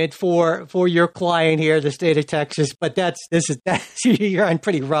argument for your client here, the state of Texas, but you're on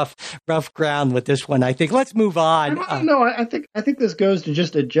pretty rough ground with this one. I think let's move on. No, I think this goes to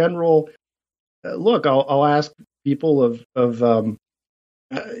just a general look. I'll ask people of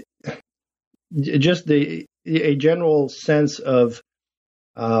just a general sense of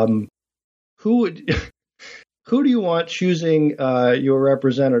who do you want choosing your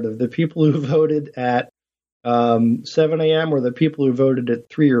representative? The people who voted at 7 a.m. or the people who voted at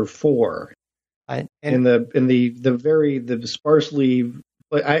 3 or 4? In the sparsely,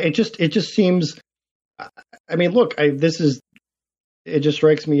 it just seems. I mean, look, it just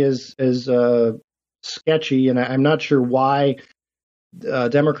strikes me as sketchy, and I'm not sure why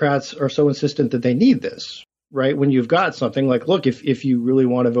Democrats are so insistent that they need this, right? When you've got something like, look, if you really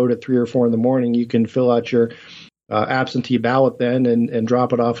want to vote at 3 or 4 in the morning, you can fill out your absentee ballot then and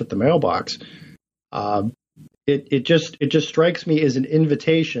drop it off at the mailbox. It just strikes me as an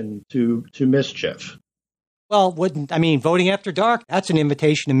invitation to mischief. Well, voting after dark, that's an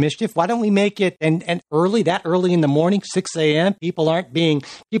invitation to mischief. Why don't we make it and that early in the morning, 6 a.m.?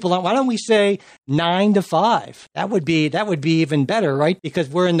 Why don't we say 9 to 5? That would be even better, right? Because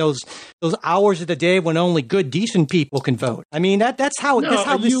we're in those hours of the day when only good, decent people can vote. I mean, that's how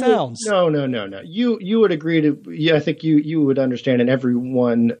this sounds. No. You would agree to, I think you would understand, and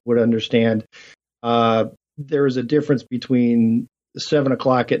everyone would understand, there is a difference between 7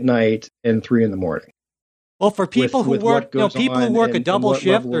 o'clock at night and 3 in the morning. Well, for people who work a double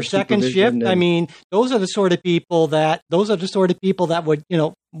shift or second shift, I mean, those are the sort of people that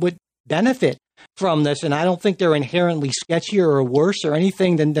would benefit from this. And I don't think they're inherently sketchier or worse or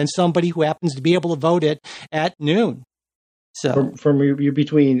anything than somebody who happens to be able to vote at noon. So from you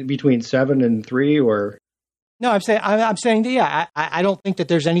between 7 and 3, or no, I'm saying that, yeah, I don't think that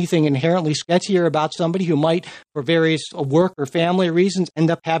there's anything inherently sketchier about somebody who might, for various work or family reasons, end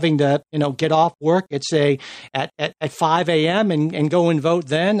up having to, get off work at 5 a.m. and go and vote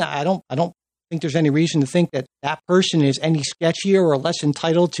then. I don't think there's any reason to think that person is any sketchier or less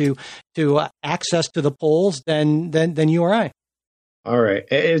entitled to access to the polls than you or I. All right.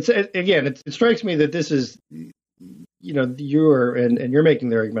 It strikes me that this is, you're making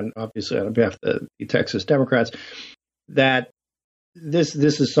the argument, obviously, on behalf of the Texas Democrats, that this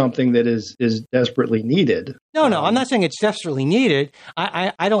is something that is desperately needed. No, I'm not saying it's desperately needed.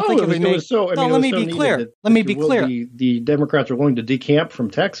 I don't think it would make. Let me be clear. Let me be clear. The Democrats are willing to decamp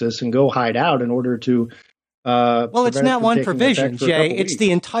from Texas and go hide out in order to. Well, it's not one provision, Jay. It's the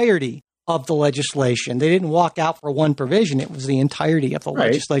entirety of the legislation. They didn't walk out for one provision. It was the entirety of the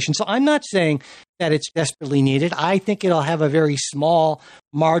legislation. So I'm not saying that it's desperately needed. I think it'll have a very small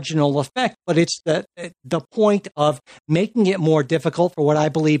marginal effect, but it's the point of making it more difficult for what I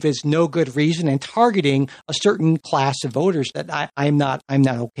believe is no good reason and targeting a certain class of voters that I'm not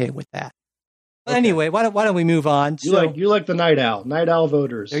okay with that. Okay. Anyway, why don't we move on? You like the night owl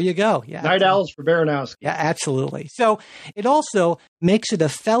voters. There you go. Yeah, night owls for Baranowski. Yeah, absolutely. So it also makes it a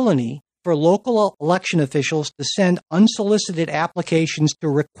felony for local election officials to send unsolicited applications to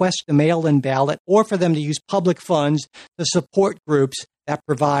request a mail-in ballot, or for them to use public funds to support groups that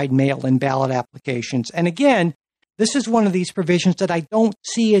provide mail-in ballot applications. And again, this is one of these provisions that I don't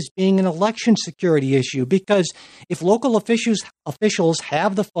see as being an election security issue, because if local officials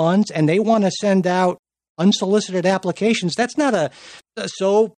have the funds and they want to send out unsolicited applications, that's not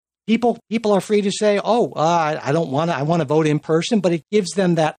so people are free to say, I don't want to, I want to vote in person, but it gives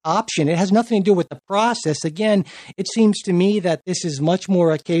them that option. It has nothing to do with the process. Again, it seems to me that this is much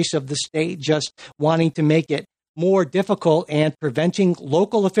more a case of the state just wanting to make it more difficult and preventing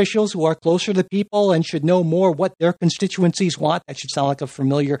local officials who are closer to people and should know more what their constituencies want. That should sound like a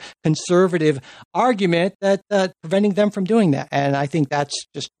familiar conservative argument, that preventing them from doing that. And I think that's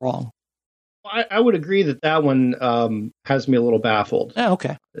just wrong. I would agree that one has me a little baffled. Oh,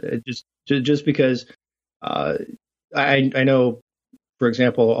 okay. Just because I know, for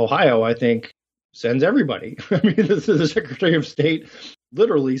example, Ohio, I think, sends everybody. I mean, the Secretary of State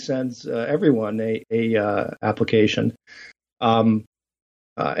literally sends everyone a application. And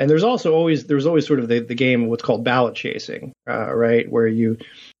there's always sort of the game of what's called ballot chasing, right, where you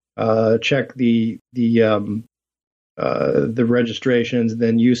check the registrations,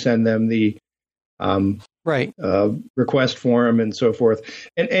 then you send them the request form and so forth.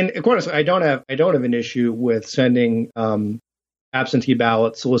 And of course, I don't have an issue with sending absentee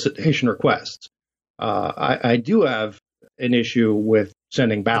ballot solicitation requests. I do have an issue with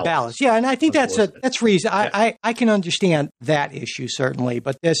sending ballots. Yeah, and I think that's reason. I can understand that issue certainly,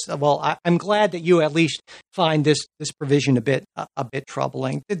 but I'm glad that you at least find this provision a bit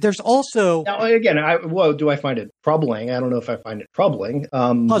troubling. There's also now again, do I find it troubling? I don't know if I find it troubling,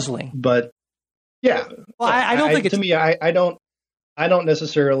 puzzling, but yeah. Well, I don't think it's, to me. I don't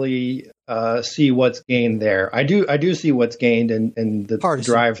necessarily see what's gained there. I do see what's gained in the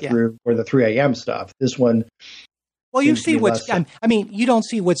drive-through or the 3 a.m. stuff. This one. Well, you see you don't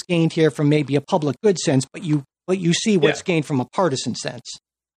see what's gained here from maybe a public good sense, but you see what's gained from a partisan sense.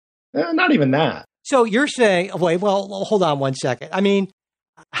 Not even that. So you're saying, hold on one second. I mean,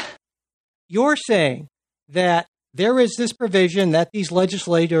 you're saying that there is this provision that these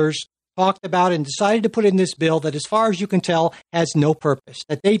legislators talked about and decided to put in this bill that, as far as you can tell, has no purpose.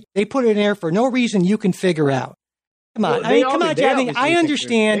 That they put it in there for no reason you can figure out. Come on, Jack. I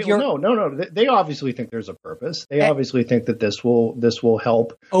understand. No. They obviously think there's a purpose. They obviously think that this will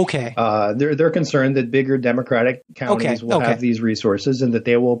help. Okay. They're concerned that bigger Democratic counties will have these resources, and that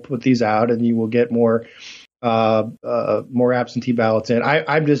they will put these out, and you will get more absentee ballots in.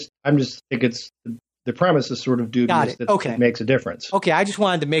 I just think it's. The premise is sort of dubious that it makes a difference. Okay, I just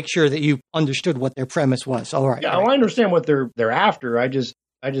wanted to make sure that you understood what their premise was. All right. Yeah, I understand what they're after. I just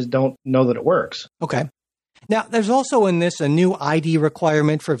don't know that it works. Okay. Now, there's also in this a new ID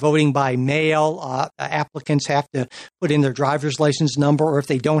requirement for voting by mail. Applicants have to put in their driver's license number, or if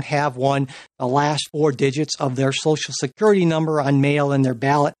they don't have one, the last 4 digits of their Social Security number on mail in their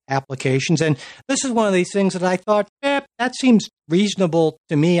ballot applications. And this is one of these things that I thought, that seems reasonable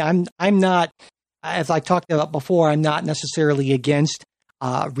to me. I'm not. As I talked about before, I'm not necessarily against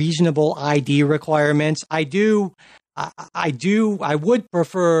reasonable ID requirements. I would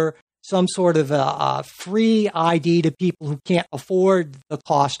prefer some sort of a free ID to people who can't afford the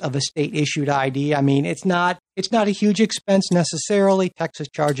cost of a state-issued ID. I mean, it's not a huge expense necessarily. Texas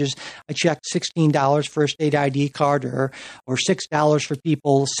charges, I checked, $16 for a state ID card, or $6 for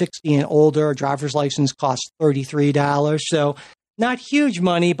people 60 and older. A driver's license costs $33. So not huge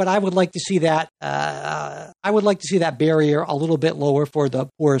money, but I would like to see that. I would like to see that barrier a little bit lower for the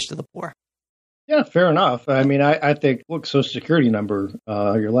poorest of the poor. Yeah, fair enough. I mean, I think, look, Social Security number,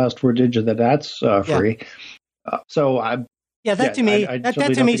 your last 4 digits, that's free. That to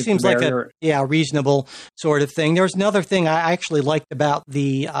me seems like a reasonable sort of thing. There's another thing I actually liked about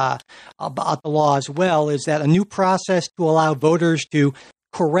the law as well, is that a new process to allow voters to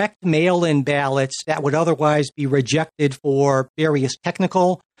correct mail-in ballots that would otherwise be rejected for various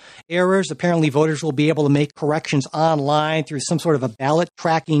technical errors. Apparently, voters will be able to make corrections online through some sort of a ballot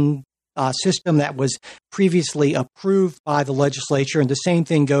tracking system that was previously approved by the legislature. And the same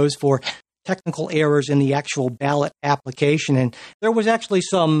thing goes for technical errors in the actual ballot application. And there was actually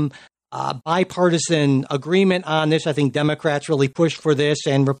some bipartisan agreement on this. I think Democrats really pushed for this,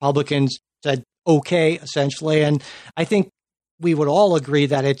 and Republicans said okay, essentially. And I think we would all agree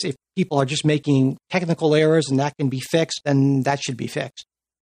that if people are just making technical errors and that can be fixed, then that should be fixed.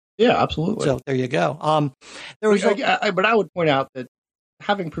 Yeah, absolutely. So there you go. But I would point out that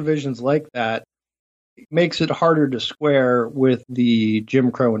having provisions like that makes it harder to square with the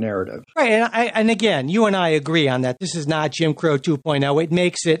Jim Crow narrative. Right. And again, you and I agree on that. This is not Jim Crow 2.0. It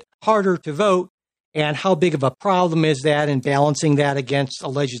makes it harder to vote. And how big of a problem is that, and balancing that against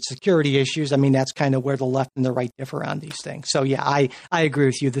alleged security issues? I mean, that's kind of where the left and the right differ on these things. So, yeah, I agree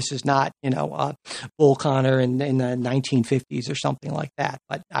with you. This is not, Bull Connor in the 1950s or something like that.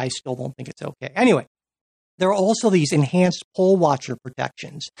 But I still don't think it's okay. Anyway. There are also these enhanced poll watcher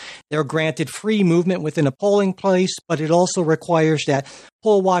protections. They're granted free movement within a polling place, but it also requires that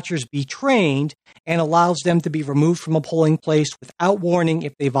poll watchers be trained and allows them to be removed from a polling place without warning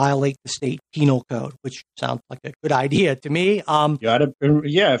if they violate the state penal code, which sounds like a good idea to me.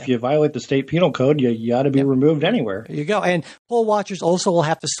 If you violate the state penal code, you ought to be removed anywhere. There you go. And poll watchers also will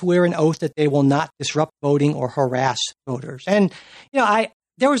have to swear an oath that they will not disrupt voting or harass voters. And,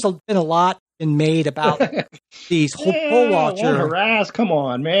 there has been a lot made about these poll watcher harass. Come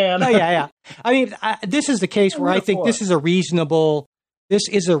on, man. Oh, yeah. I mean, this is the case where I think this is a reasonable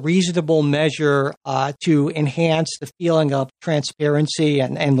measure to enhance the feeling of transparency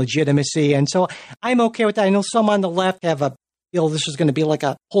and legitimacy. And so I'm okay with that. I know some on the left feel this is going to be like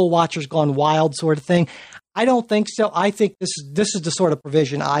a poll watchers gone wild sort of thing. I don't think so. I think this is the sort of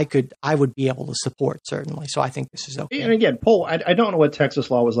provision I would be able to support, certainly. So I think this is okay. And again, I don't know what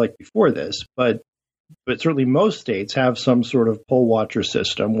Texas law was like before this, but certainly most states have some sort of poll watcher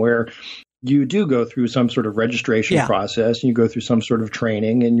system where you do go through some sort of registration process, and you go through some sort of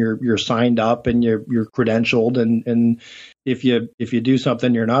training, and you're signed up and you're credentialed, and if you do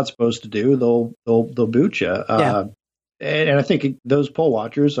something you're not supposed to do, they'll boot you. And I think those poll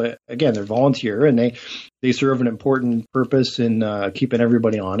watchers, again, they're volunteer, and they serve an important purpose in keeping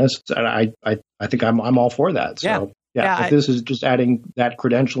everybody honest. And I think I'm all for that. So if this is just adding that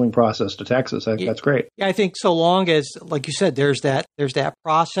credentialing process to Texas, I think that's great. Yeah, I think so long as, like you said, there's that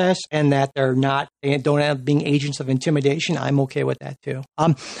process, and that they don't have being agents of intimidation, I'm okay with that too.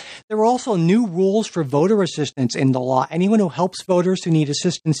 There are also new rules for voter assistance in the law. Anyone who helps voters who need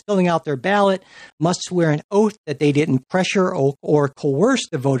assistance filling out their ballot must swear an oath that they didn't pressure or coerce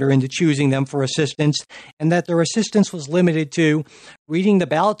the voter into choosing them for assistance, and that their assistance was limited to reading the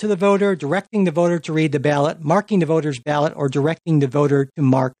ballot to the voter, directing the voter to read the ballot, marking the voter's ballot, or directing the voter to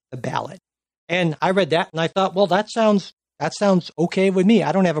mark the ballot. And I read that and I thought, well, that sounds okay with me.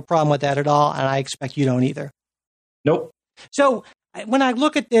 I don't have a problem with that at all, and I expect you don't either. Nope. So when I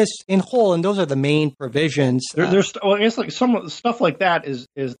look at this in whole, and those are the main provisions. It's like some stuff like that is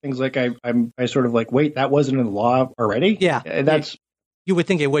things like I sort of like, wait, that wasn't in the law already? Yeah. That's you would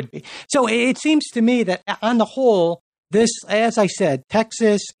think it would be. So it seems to me that on the whole, this, as I said,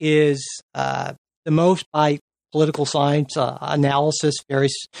 Texas is the most, by political science analysis,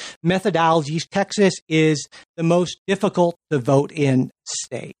 various methodologies, Texas is the most difficult to vote in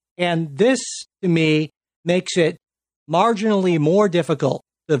state. And this, to me, makes it marginally more difficult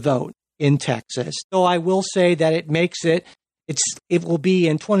to vote in Texas. Though I will say that it makes it will be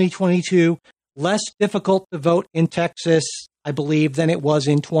in 2022 less difficult to vote in Texas, I believe, than it was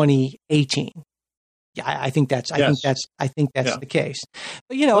in 2018. Yeah, I think that's the case.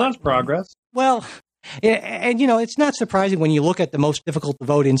 But that's progress. Well, and it's not surprising when you look at the most difficult to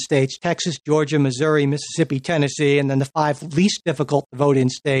vote in states: Texas, Georgia, Missouri, Mississippi, Tennessee, and then the 5 least difficult to vote in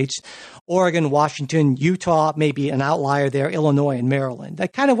states: Oregon, Washington, Utah, maybe an outlier there, Illinois, and Maryland.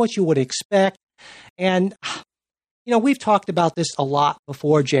 That's kind of what you would expect. And we've talked about this a lot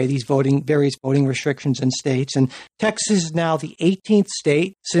before, Jay, these various voting restrictions in states. And Texas is now the 18th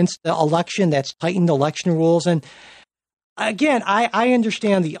state since the election that's tightened election rules. And again, I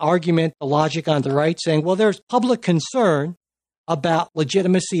understand the argument, the logic on the right saying, well, there's public concern about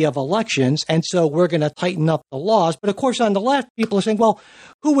legitimacy of elections, and so we're going to tighten up the laws. But of course, on the left, people are saying, well,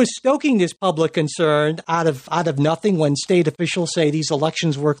 who was stoking this public concern out of nothing when state officials say these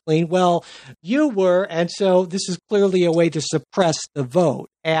elections were clean? Well, you were, and so this is clearly a way to suppress the vote.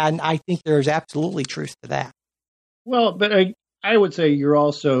 And I think there's absolutely truth to that. Well, but I would say you're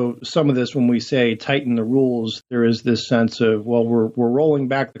also, some of this, when we say tighten the rules, there is this sense of, well, we're rolling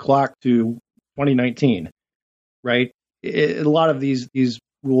back the clock to 2019, right? A lot of these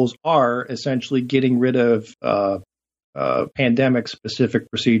rules are essentially getting rid of pandemic-specific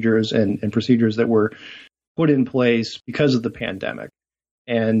procedures and procedures that were put in place because of the pandemic,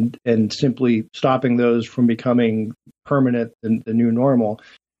 and simply stopping those from becoming permanent, the new normal.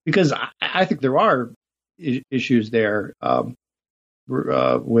 Because I think there are issues there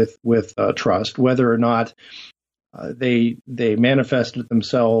with trust, whether or not they manifested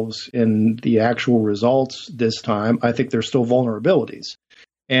themselves in the actual results this time. I think there's still vulnerabilities,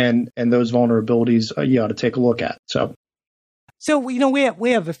 and those vulnerabilities you ought to take a look at. So, we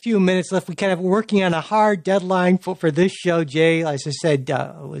have a few minutes left. We kind of working on a hard deadline for this show. Jay, as I said,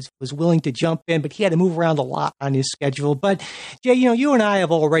 was willing to jump in, but he had to move around a lot on his schedule. But Jay, you and I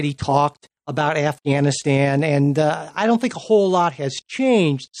have already talked about Afghanistan, and I don't think a whole lot has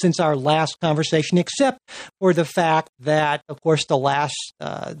changed since our last conversation, except for the fact that, of course, the last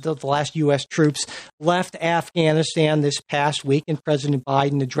U.S. troops left Afghanistan this past week, and President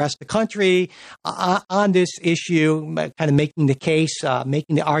Biden addressed the country on this issue, kind of making the case,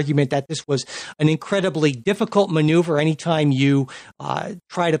 making the argument that this was an incredibly difficult maneuver. Anytime you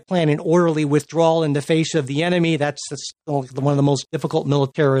try to plan an orderly withdrawal in the face of the enemy, that's one of the most difficult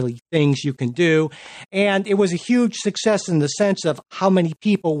military things you can do. And it was a huge success in the sense of how many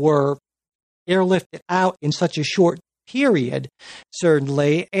people were airlifted out in such a short period,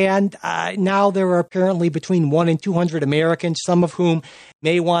 certainly. And now there are apparently between 100 and 200 Americans, some of whom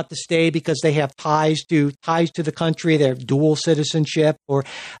may want to stay because they have ties to the country, they have dual citizenship,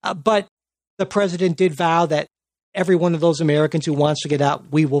 but the president did vow that every one of those Americans who wants to get out,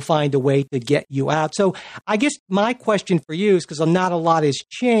 we will find a way to get you out. So I guess my question for you is, because not a lot has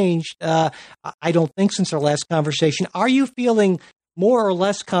changed, I don't think, since our last conversation, are you feeling more or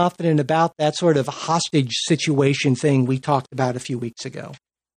less confident about that sort of hostage situation thing we talked about a few weeks ago?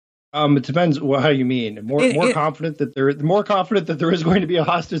 It depends how you mean. More confident that there is going to be a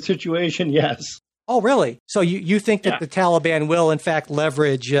hostage situation. Yes. Oh, really? So you think that the Taliban will, in fact,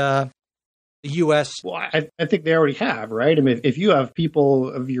 leverage the U.S.? Well, I think they already have, right? I mean, if you have people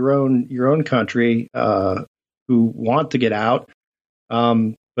of your own country who want to get out,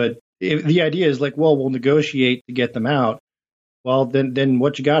 but the idea is like, well, we'll negotiate to get them out. Well, then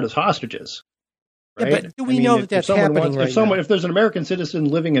what you got is hostages, right? Yeah, but do we know that that's happening right now? If there's an American citizen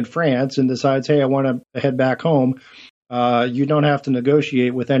living in France and decides, hey, I want to head back home, you don't have to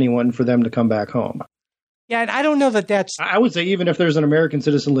negotiate with anyone for them to come back home. Yeah, and I don't know that that's... I would say even if there's an American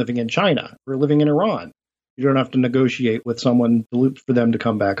citizen living in China or living in Iran, you don't have to negotiate with someone for them to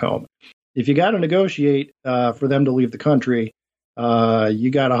come back home. If you got to negotiate for them to leave the country,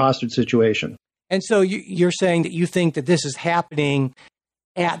 you got a hostage situation. And so you're saying that you think that this is happening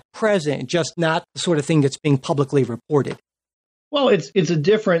at present, just not the sort of thing that's being publicly reported. Well, it's a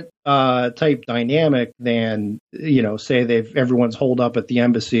different type dynamic than, say everyone's holed up at the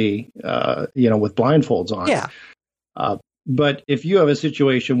embassy, with blindfolds on. Yeah. But if you have a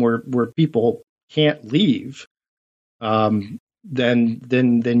situation where people can't leave, then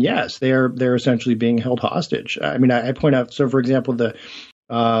yes, they're essentially being held hostage. I mean, I point out. So, for example,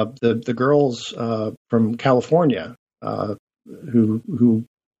 the girls from California who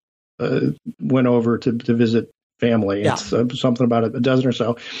went over to visit family. Yeah. It's something about a dozen or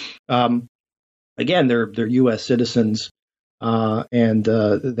so. Again, they're U.S. citizens, and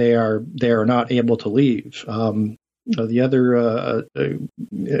they are not able to leave. The other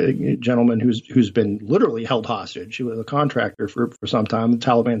gentleman who's been literally held hostage, he was a contractor for some time. The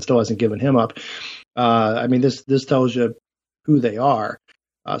Taliban still hasn't given him up. I mean, this tells you who they are.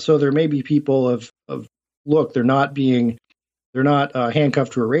 So there may be people of look, they're not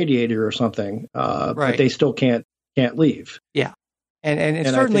handcuffed to a radiator or something, right. But they still can't leave. Yeah, and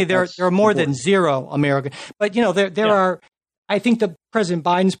certainly there are more than zero American. But there are. I think the President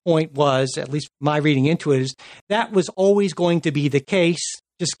Biden's point was, at least my reading into it, is that was always going to be the case,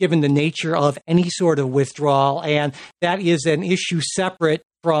 just given the nature of any sort of withdrawal, and that is an issue separate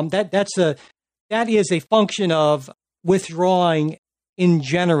from that. That is a function of withdrawing in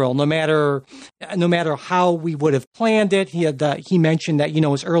general, no matter how we would have planned it. He mentioned that,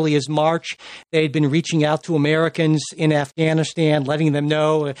 as early as March, they had been reaching out to Americans in Afghanistan, letting them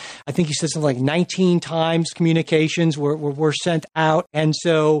know. I think he said something like 19 times communications were sent out. And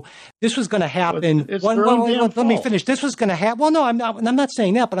so this was going to happen. Let me finish. This was going to happen. Well, no, I'm not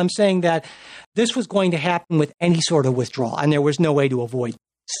saying that, but I'm saying that this was going to happen with any sort of withdrawal, and there was no way to avoid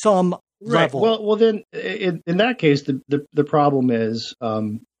some right. level. Well, then in that case, the problem is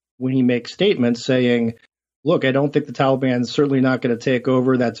when he makes statements saying, "Look, I don't think the Taliban's certainly not going to take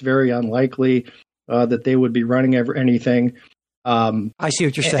over. That's very unlikely that they would be running anything." I see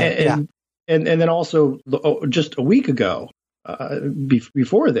what you're saying. And then also just a week ago,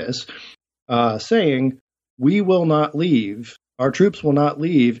 before this, saying, "We will not leave. Our troops will not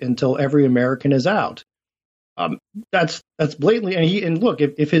leave until every American is out." That's blatantly, and look,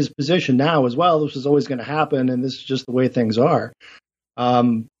 if his position now is, well, this is always going to happen, and this is just the way things are,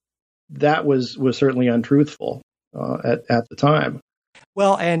 that was certainly untruthful at the time.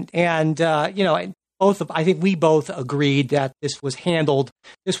 Well, and I think we both agreed that this was handled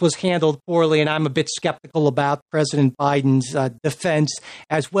poorly, and I'm a bit skeptical about President Biden's defense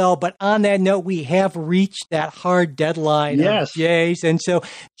as well. But on that note, we have reached that hard deadline of Jay's. And so,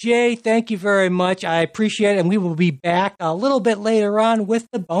 Jay, thank you very much. I appreciate it. And we will be back a little bit later on with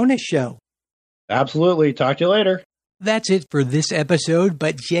the bonus show. Absolutely. Talk to you later. That's it for this episode,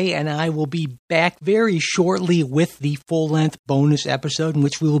 but Jay and I will be back very shortly with the full-length bonus episode in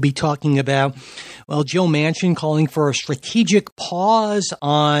which we will be talking about, well, Joe Manchin calling for a strategic pause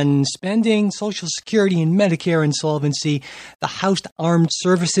on spending, Social Security and Medicare insolvency, the House Armed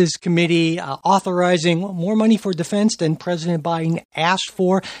Services Committee authorizing more money for defense than President Biden asked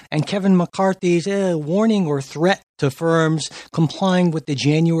for, and Kevin McCarthy's warning or threat to firms complying with the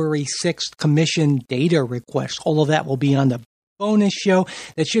January 6th Commission data request. All of that will be on the bonus show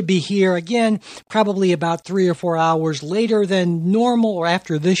that should be here again, probably about 3 or 4 hours later than normal or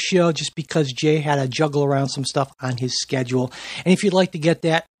after this show, just because Jay had to juggle around some stuff on his schedule. And if you'd like to get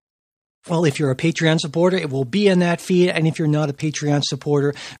that, well, if you're a Patreon supporter, it will be in that feed. And if you're not a Patreon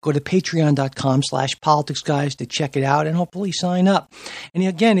supporter, go to patreon.com/politicsguys to check it out and hopefully sign up. And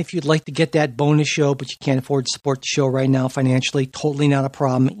again, if you'd like to get that bonus show, but you can't afford to support the show right now financially, totally not a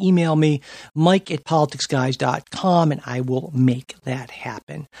problem. Email me, mike@politicsguys.com, and I will make that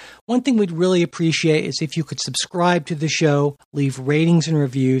happen. One thing we'd really appreciate is if you could subscribe to the show, leave ratings and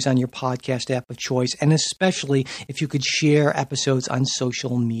reviews on your podcast app of choice, and especially if you could share episodes on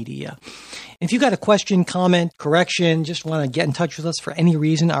social media. If you got a question, comment, correction, just want to get in touch with us for any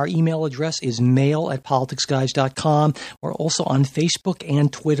reason, our email address is mail@politicsguys.com. We're also on Facebook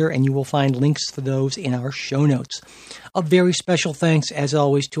and Twitter, and you will find links for those in our show notes. A very special thanks, as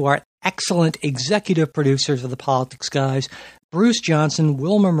always, to our excellent executive producers of the Politics Guys, Bruce Johnson,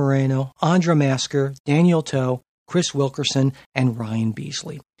 Wilma Moreno, Andra Masker, Daniel Toe, Chris Wilkerson, and Ryan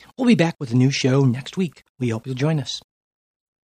Beasley. We'll be back with a new show next week. We hope you'll join us.